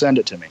want you to send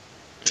it to me.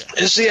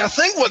 And see, I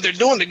think what they're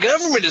doing, the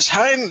government is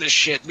hiding this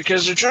shit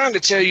because they're trying to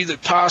tell you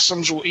that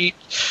possums will eat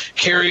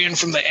carrion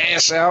from the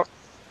ass out.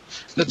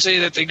 Let's say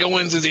that they go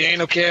in through the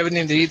anal cavity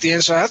and they eat the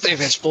inside. I think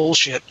that's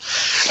bullshit.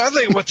 I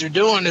think what they're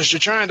doing is they're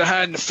trying to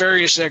hide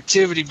nefarious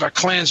activity by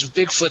clans of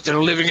Bigfoot that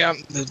are living out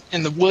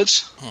in the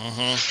woods.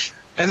 Mm-hmm.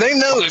 And they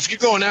know if you're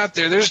going out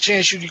there, there's a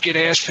chance you could get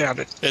ass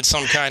pounded. It's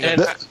some kind of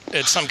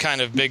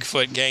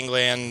Bigfoot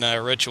gangland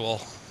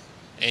ritual,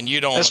 and you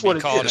don't want to be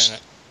caught in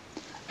it.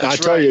 I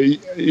tell you,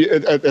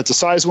 at the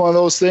size of one of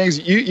those things,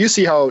 you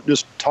see how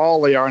just tall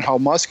they are and how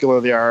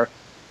muscular they are.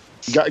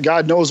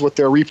 God knows what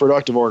their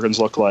reproductive organs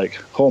look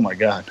like. Oh my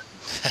God!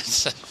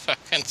 That's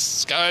fucking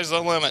sky's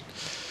the limit.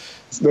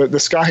 The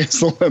sky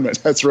is the limit.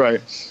 That's right.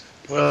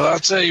 Well, I'll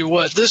tell you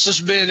what. This has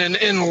been an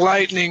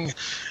enlightening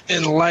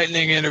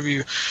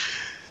interview.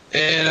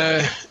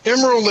 And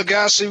Emerald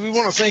Lagasse, we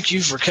want to thank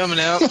you for coming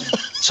out and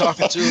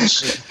talking to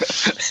us.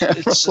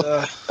 It's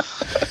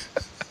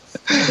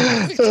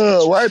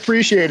well, I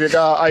appreciate it.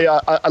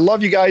 I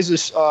love you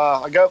guys.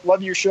 I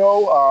love your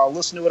show.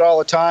 Listen to it all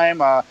the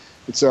time.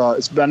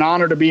 it's been an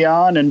honor to be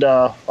on, and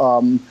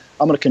I'm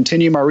going to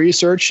continue my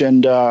research,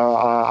 and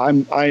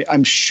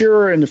I'm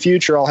sure in the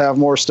future I'll have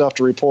more stuff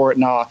to report,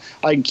 and I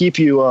can keep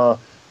you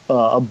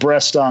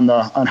abreast on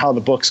how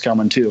the book's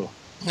coming too.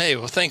 Hey,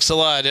 well, thanks a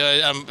lot.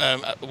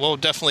 We'll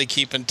definitely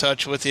keep in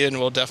touch with you, and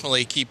we'll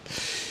definitely keep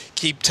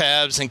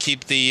tabs and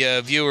keep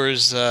the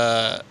viewers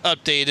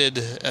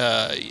updated.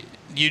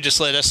 You just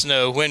let us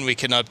know when we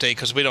can update,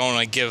 because we don't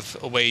want to give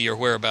away your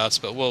whereabouts,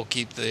 but we'll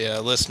keep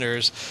the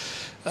listeners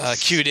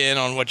cued in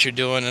on what you're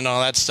doing and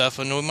all that stuff,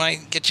 and we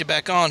might get you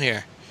back on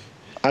here.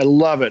 I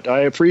love it.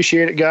 I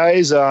appreciate it,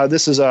 guys.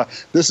 This is a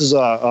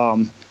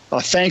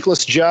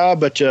thankless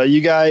job, but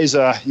you guys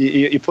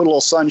you put a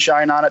little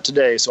sunshine on it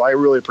today, so I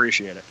really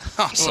appreciate it.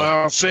 Awesome.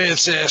 Wow,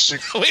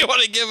 fantastic. We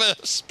want to give a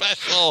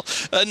special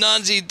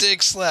Anansi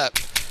Dick slap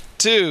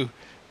to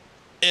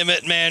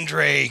Emmett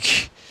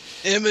Mandrake.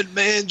 Emmett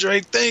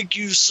Mandrake, thank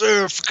you,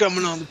 sir, for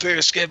coming on the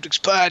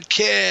Paraskeptix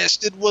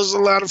podcast. It was a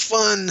lot of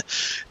fun.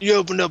 You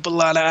opened up a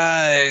lot of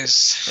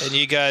eyes.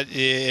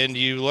 And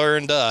you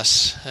learned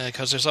us,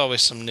 because there's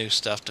always some new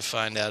stuff to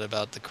find out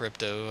about the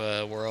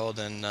crypto world.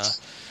 And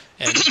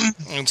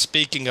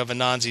speaking of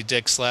Anansi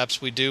Dick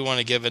slaps, we do want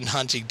to give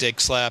Anansi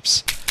Dick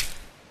slaps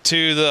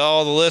to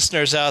all the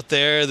listeners out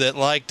there that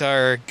liked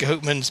our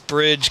Goatman's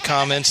Bridge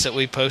comments that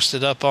we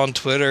posted up on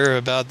Twitter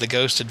about the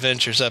Ghost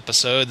Adventures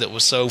episode that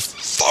was so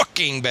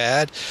fucking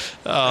bad.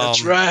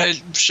 That's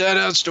right.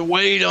 Shout-outs to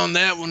Wade on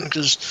that one,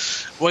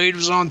 because Wade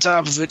was on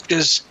top of it,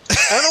 because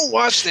I don't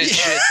watch that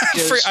shit.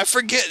 I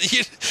forget.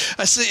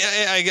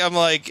 I'm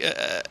like,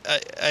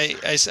 I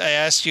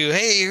asked you,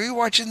 hey, are you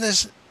watching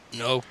this?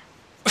 No.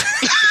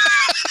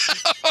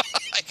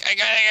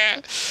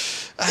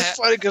 It's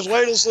funny because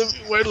Wade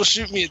will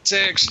shoot me a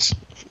text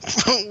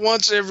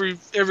once every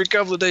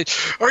couple of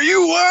days. Are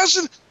you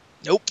watching?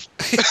 Nope.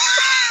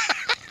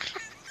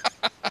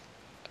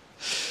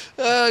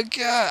 Oh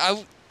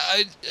God,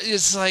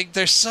 it's like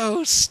they're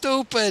so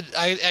stupid.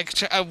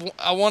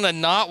 I want to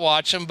not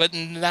watch them, but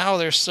now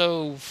they're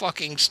so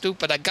fucking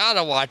stupid. I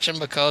gotta watch them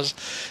because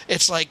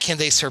it's like, can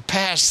they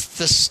surpass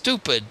the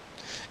stupid?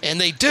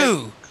 And they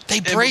do. They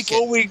break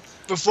it.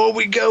 Before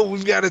we go,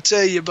 we've got to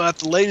tell you about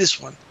the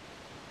latest one.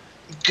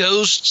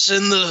 Ghosts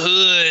in the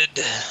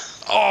Hood.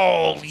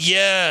 Oh,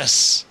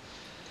 yes.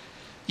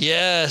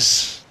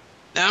 Yes.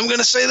 Now I'm going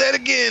to say that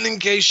again in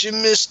case you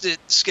missed it,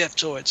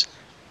 Skeptoids.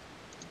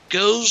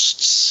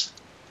 Ghosts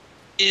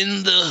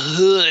in the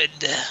Hood.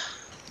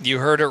 You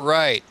heard it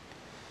right.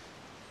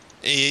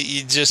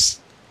 You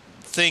just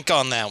think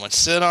on that one.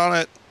 Sit on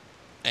it.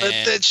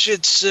 Let that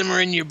shit simmer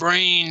in your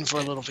brain for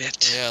a little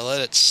bit. Yeah,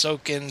 let it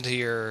soak into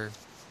your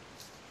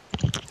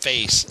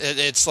face.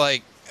 It's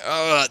like,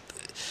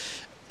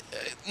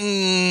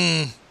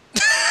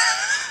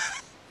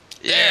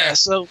 Yeah,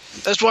 so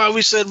that's why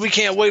we said we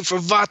can't wait for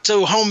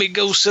Vato Homie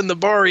Ghosts in the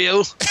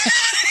Barrio.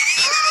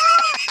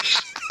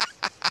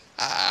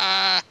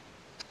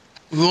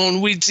 We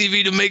want Weed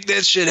TV to make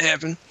that shit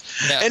happen.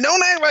 No. And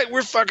don't act like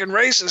we're fucking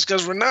racist,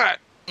 because we're not.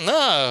 No.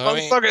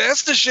 Motherfucker,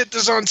 that's the shit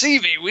that's on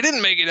TV. We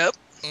didn't make it up.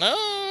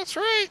 No, that's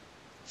right.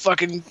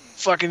 Fucking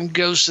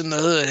Ghosts in the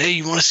Hood. Hey,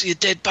 you want to see a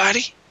dead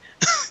body?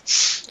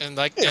 And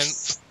like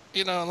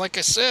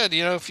I said,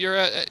 if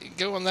you're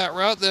going that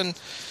route, then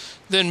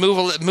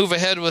move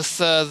ahead with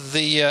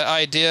the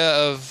idea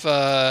of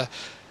a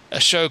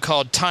show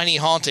called Tiny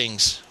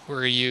Hauntings,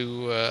 where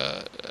you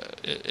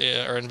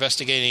are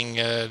investigating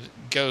a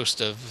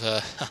ghost of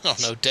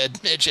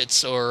dead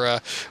midgets, or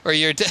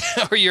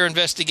you're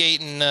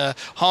investigating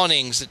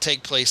hauntings that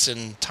take place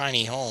in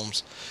tiny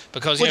homes,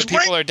 because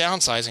people are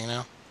downsizing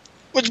now.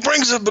 Which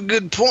brings up a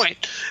good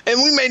point,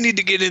 and we may need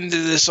to get into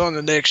this on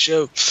the next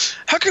show.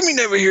 How come you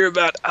never hear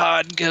about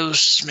odd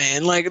ghosts,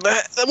 man? Like,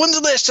 when's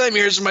the last time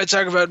you heard somebody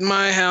talk about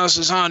my house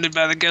is haunted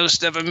by the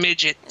ghost of a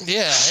midget?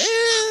 Yeah.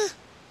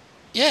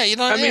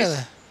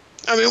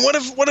 I mean, what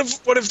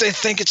if they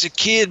think it's a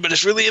kid, but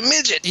it's really a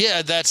midget?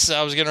 Yeah,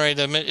 I was getting ready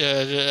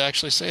to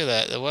actually say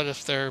that. What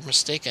if they're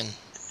mistaken?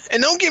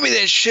 And don't give me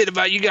that shit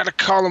about you got to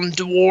call them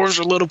dwarves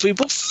or little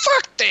people.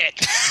 Fuck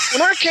that.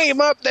 When I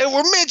came up, they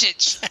were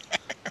midgets.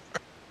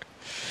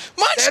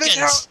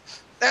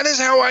 That is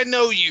how I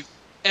know you,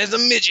 as a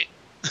midget.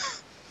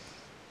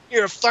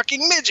 You're a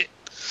fucking midget.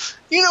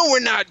 You know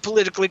we're not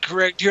politically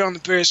correct here on the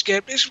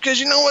Paraskeptix,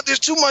 because you know what? There's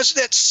too much of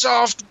that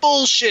soft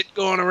bullshit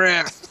going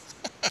around.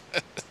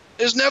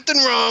 There's nothing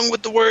wrong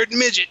with the word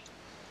midget.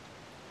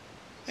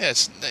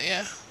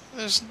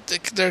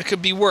 There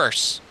could be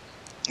worse.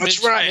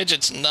 That's right.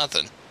 Midget's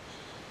nothing.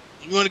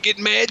 You want to get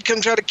mad?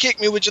 Come try to kick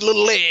me with your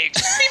little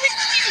legs.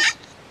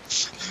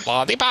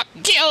 Body pop,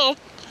 kill.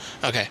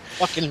 Okay.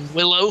 Fucking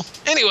Willow.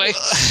 Anyway.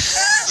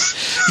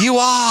 You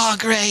are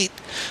great.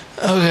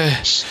 Okay.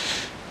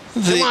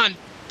 Come on,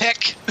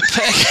 Peck.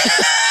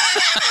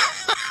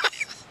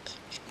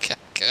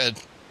 Good.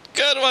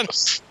 Good one.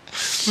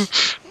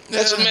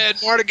 That's a Mad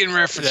Mardigan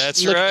reference.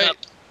 That's right.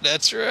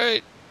 That's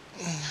right.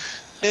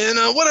 And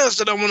what else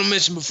did I want to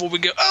mention before we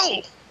go?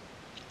 Oh!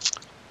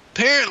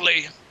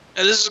 Apparently,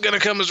 And this is going to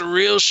come as a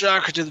real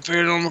shocker to the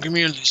paranormal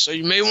community, so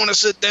you may want to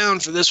sit down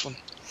for this one.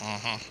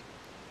 Uh-huh.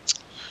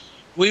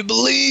 We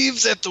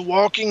believe that the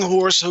Walking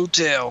Horse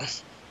Hotel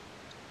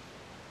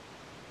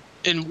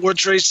in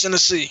Wartrace,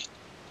 Tennessee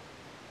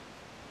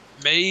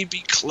may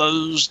be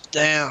closed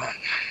down.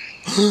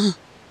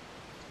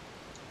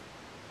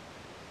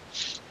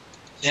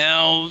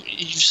 Now,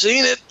 you've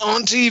seen it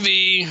on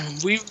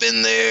TV. We've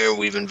been there.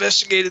 We've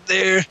investigated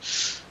there.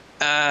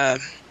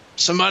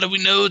 Somebody we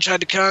know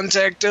tried to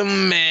contact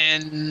them,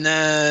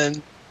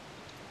 and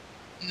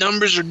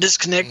numbers are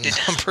disconnected.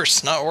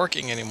 Numbers not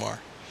working anymore.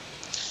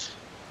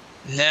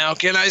 Now,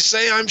 can I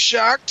say I'm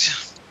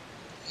shocked?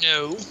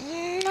 No.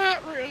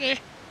 Not really.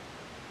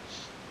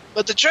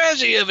 But the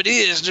tragedy of it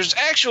is, there's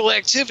actual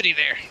activity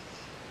there.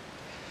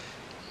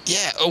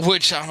 Yeah,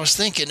 which I was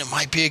thinking it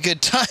might be a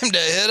good time to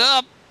hit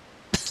up.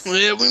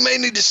 Yeah, we may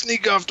need to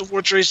sneak off to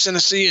Wartrace,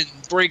 Tennessee and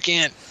break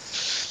in.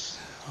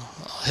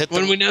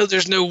 When we know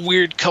there's no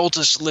weird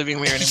cultists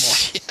living there anymore.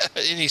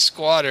 Yeah, any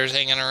squatters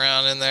hanging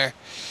around in there.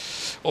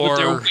 With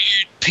their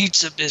weird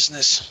pizza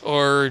business.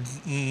 Or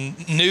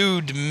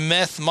nude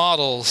meth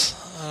models.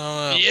 I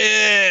don't know.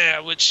 Yeah,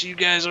 which you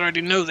guys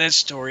already know that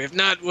story. If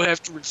not, we'll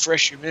have to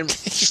refresh your memory.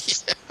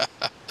 Yeah.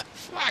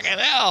 Fucking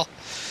hell.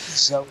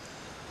 So,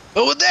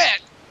 but with that,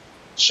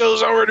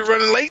 show's already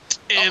running late,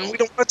 and we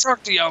don't want to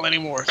talk to y'all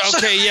anymore.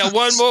 Okay, yeah,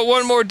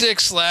 one more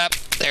dick slap.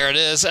 There it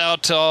is,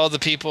 out to all the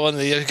people in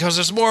the, because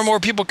there's more and more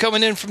people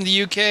coming in from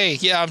the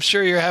UK. Yeah, I'm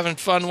sure you're having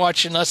fun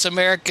watching us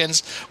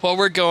Americans while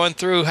we're going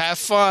through. Have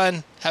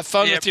fun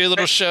with your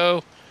little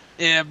show.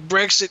 Yeah,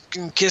 Brexit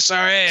can kiss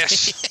our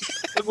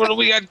ass. Look what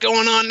we got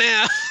going on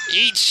now.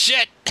 Eat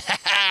shit.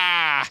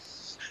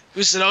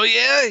 We said, oh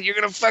yeah, you're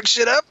gonna fuck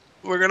shit up?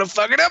 We're gonna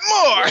fuck it up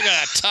more. We're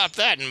gonna top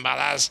that in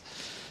balas.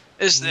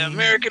 It's the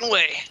American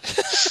way.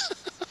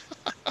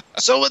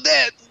 So with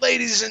that,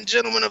 ladies and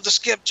gentlemen of the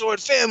Skeptoid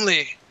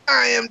family,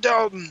 I am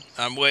Dalton.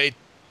 I'm Wade.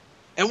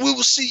 And we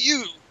will see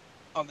you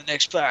on the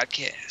next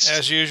podcast.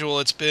 As usual,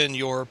 it's been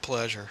your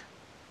pleasure.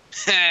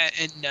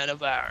 And none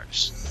of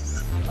ours.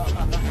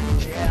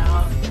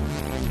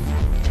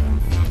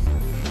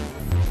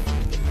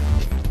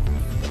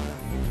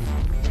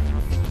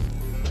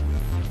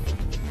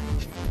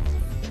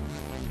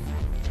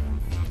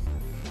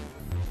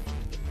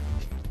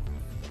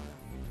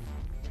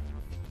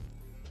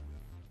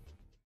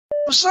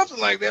 Something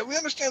like that. We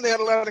understand they had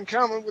a lot in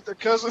common with their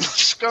cousin,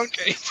 skunk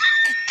ape.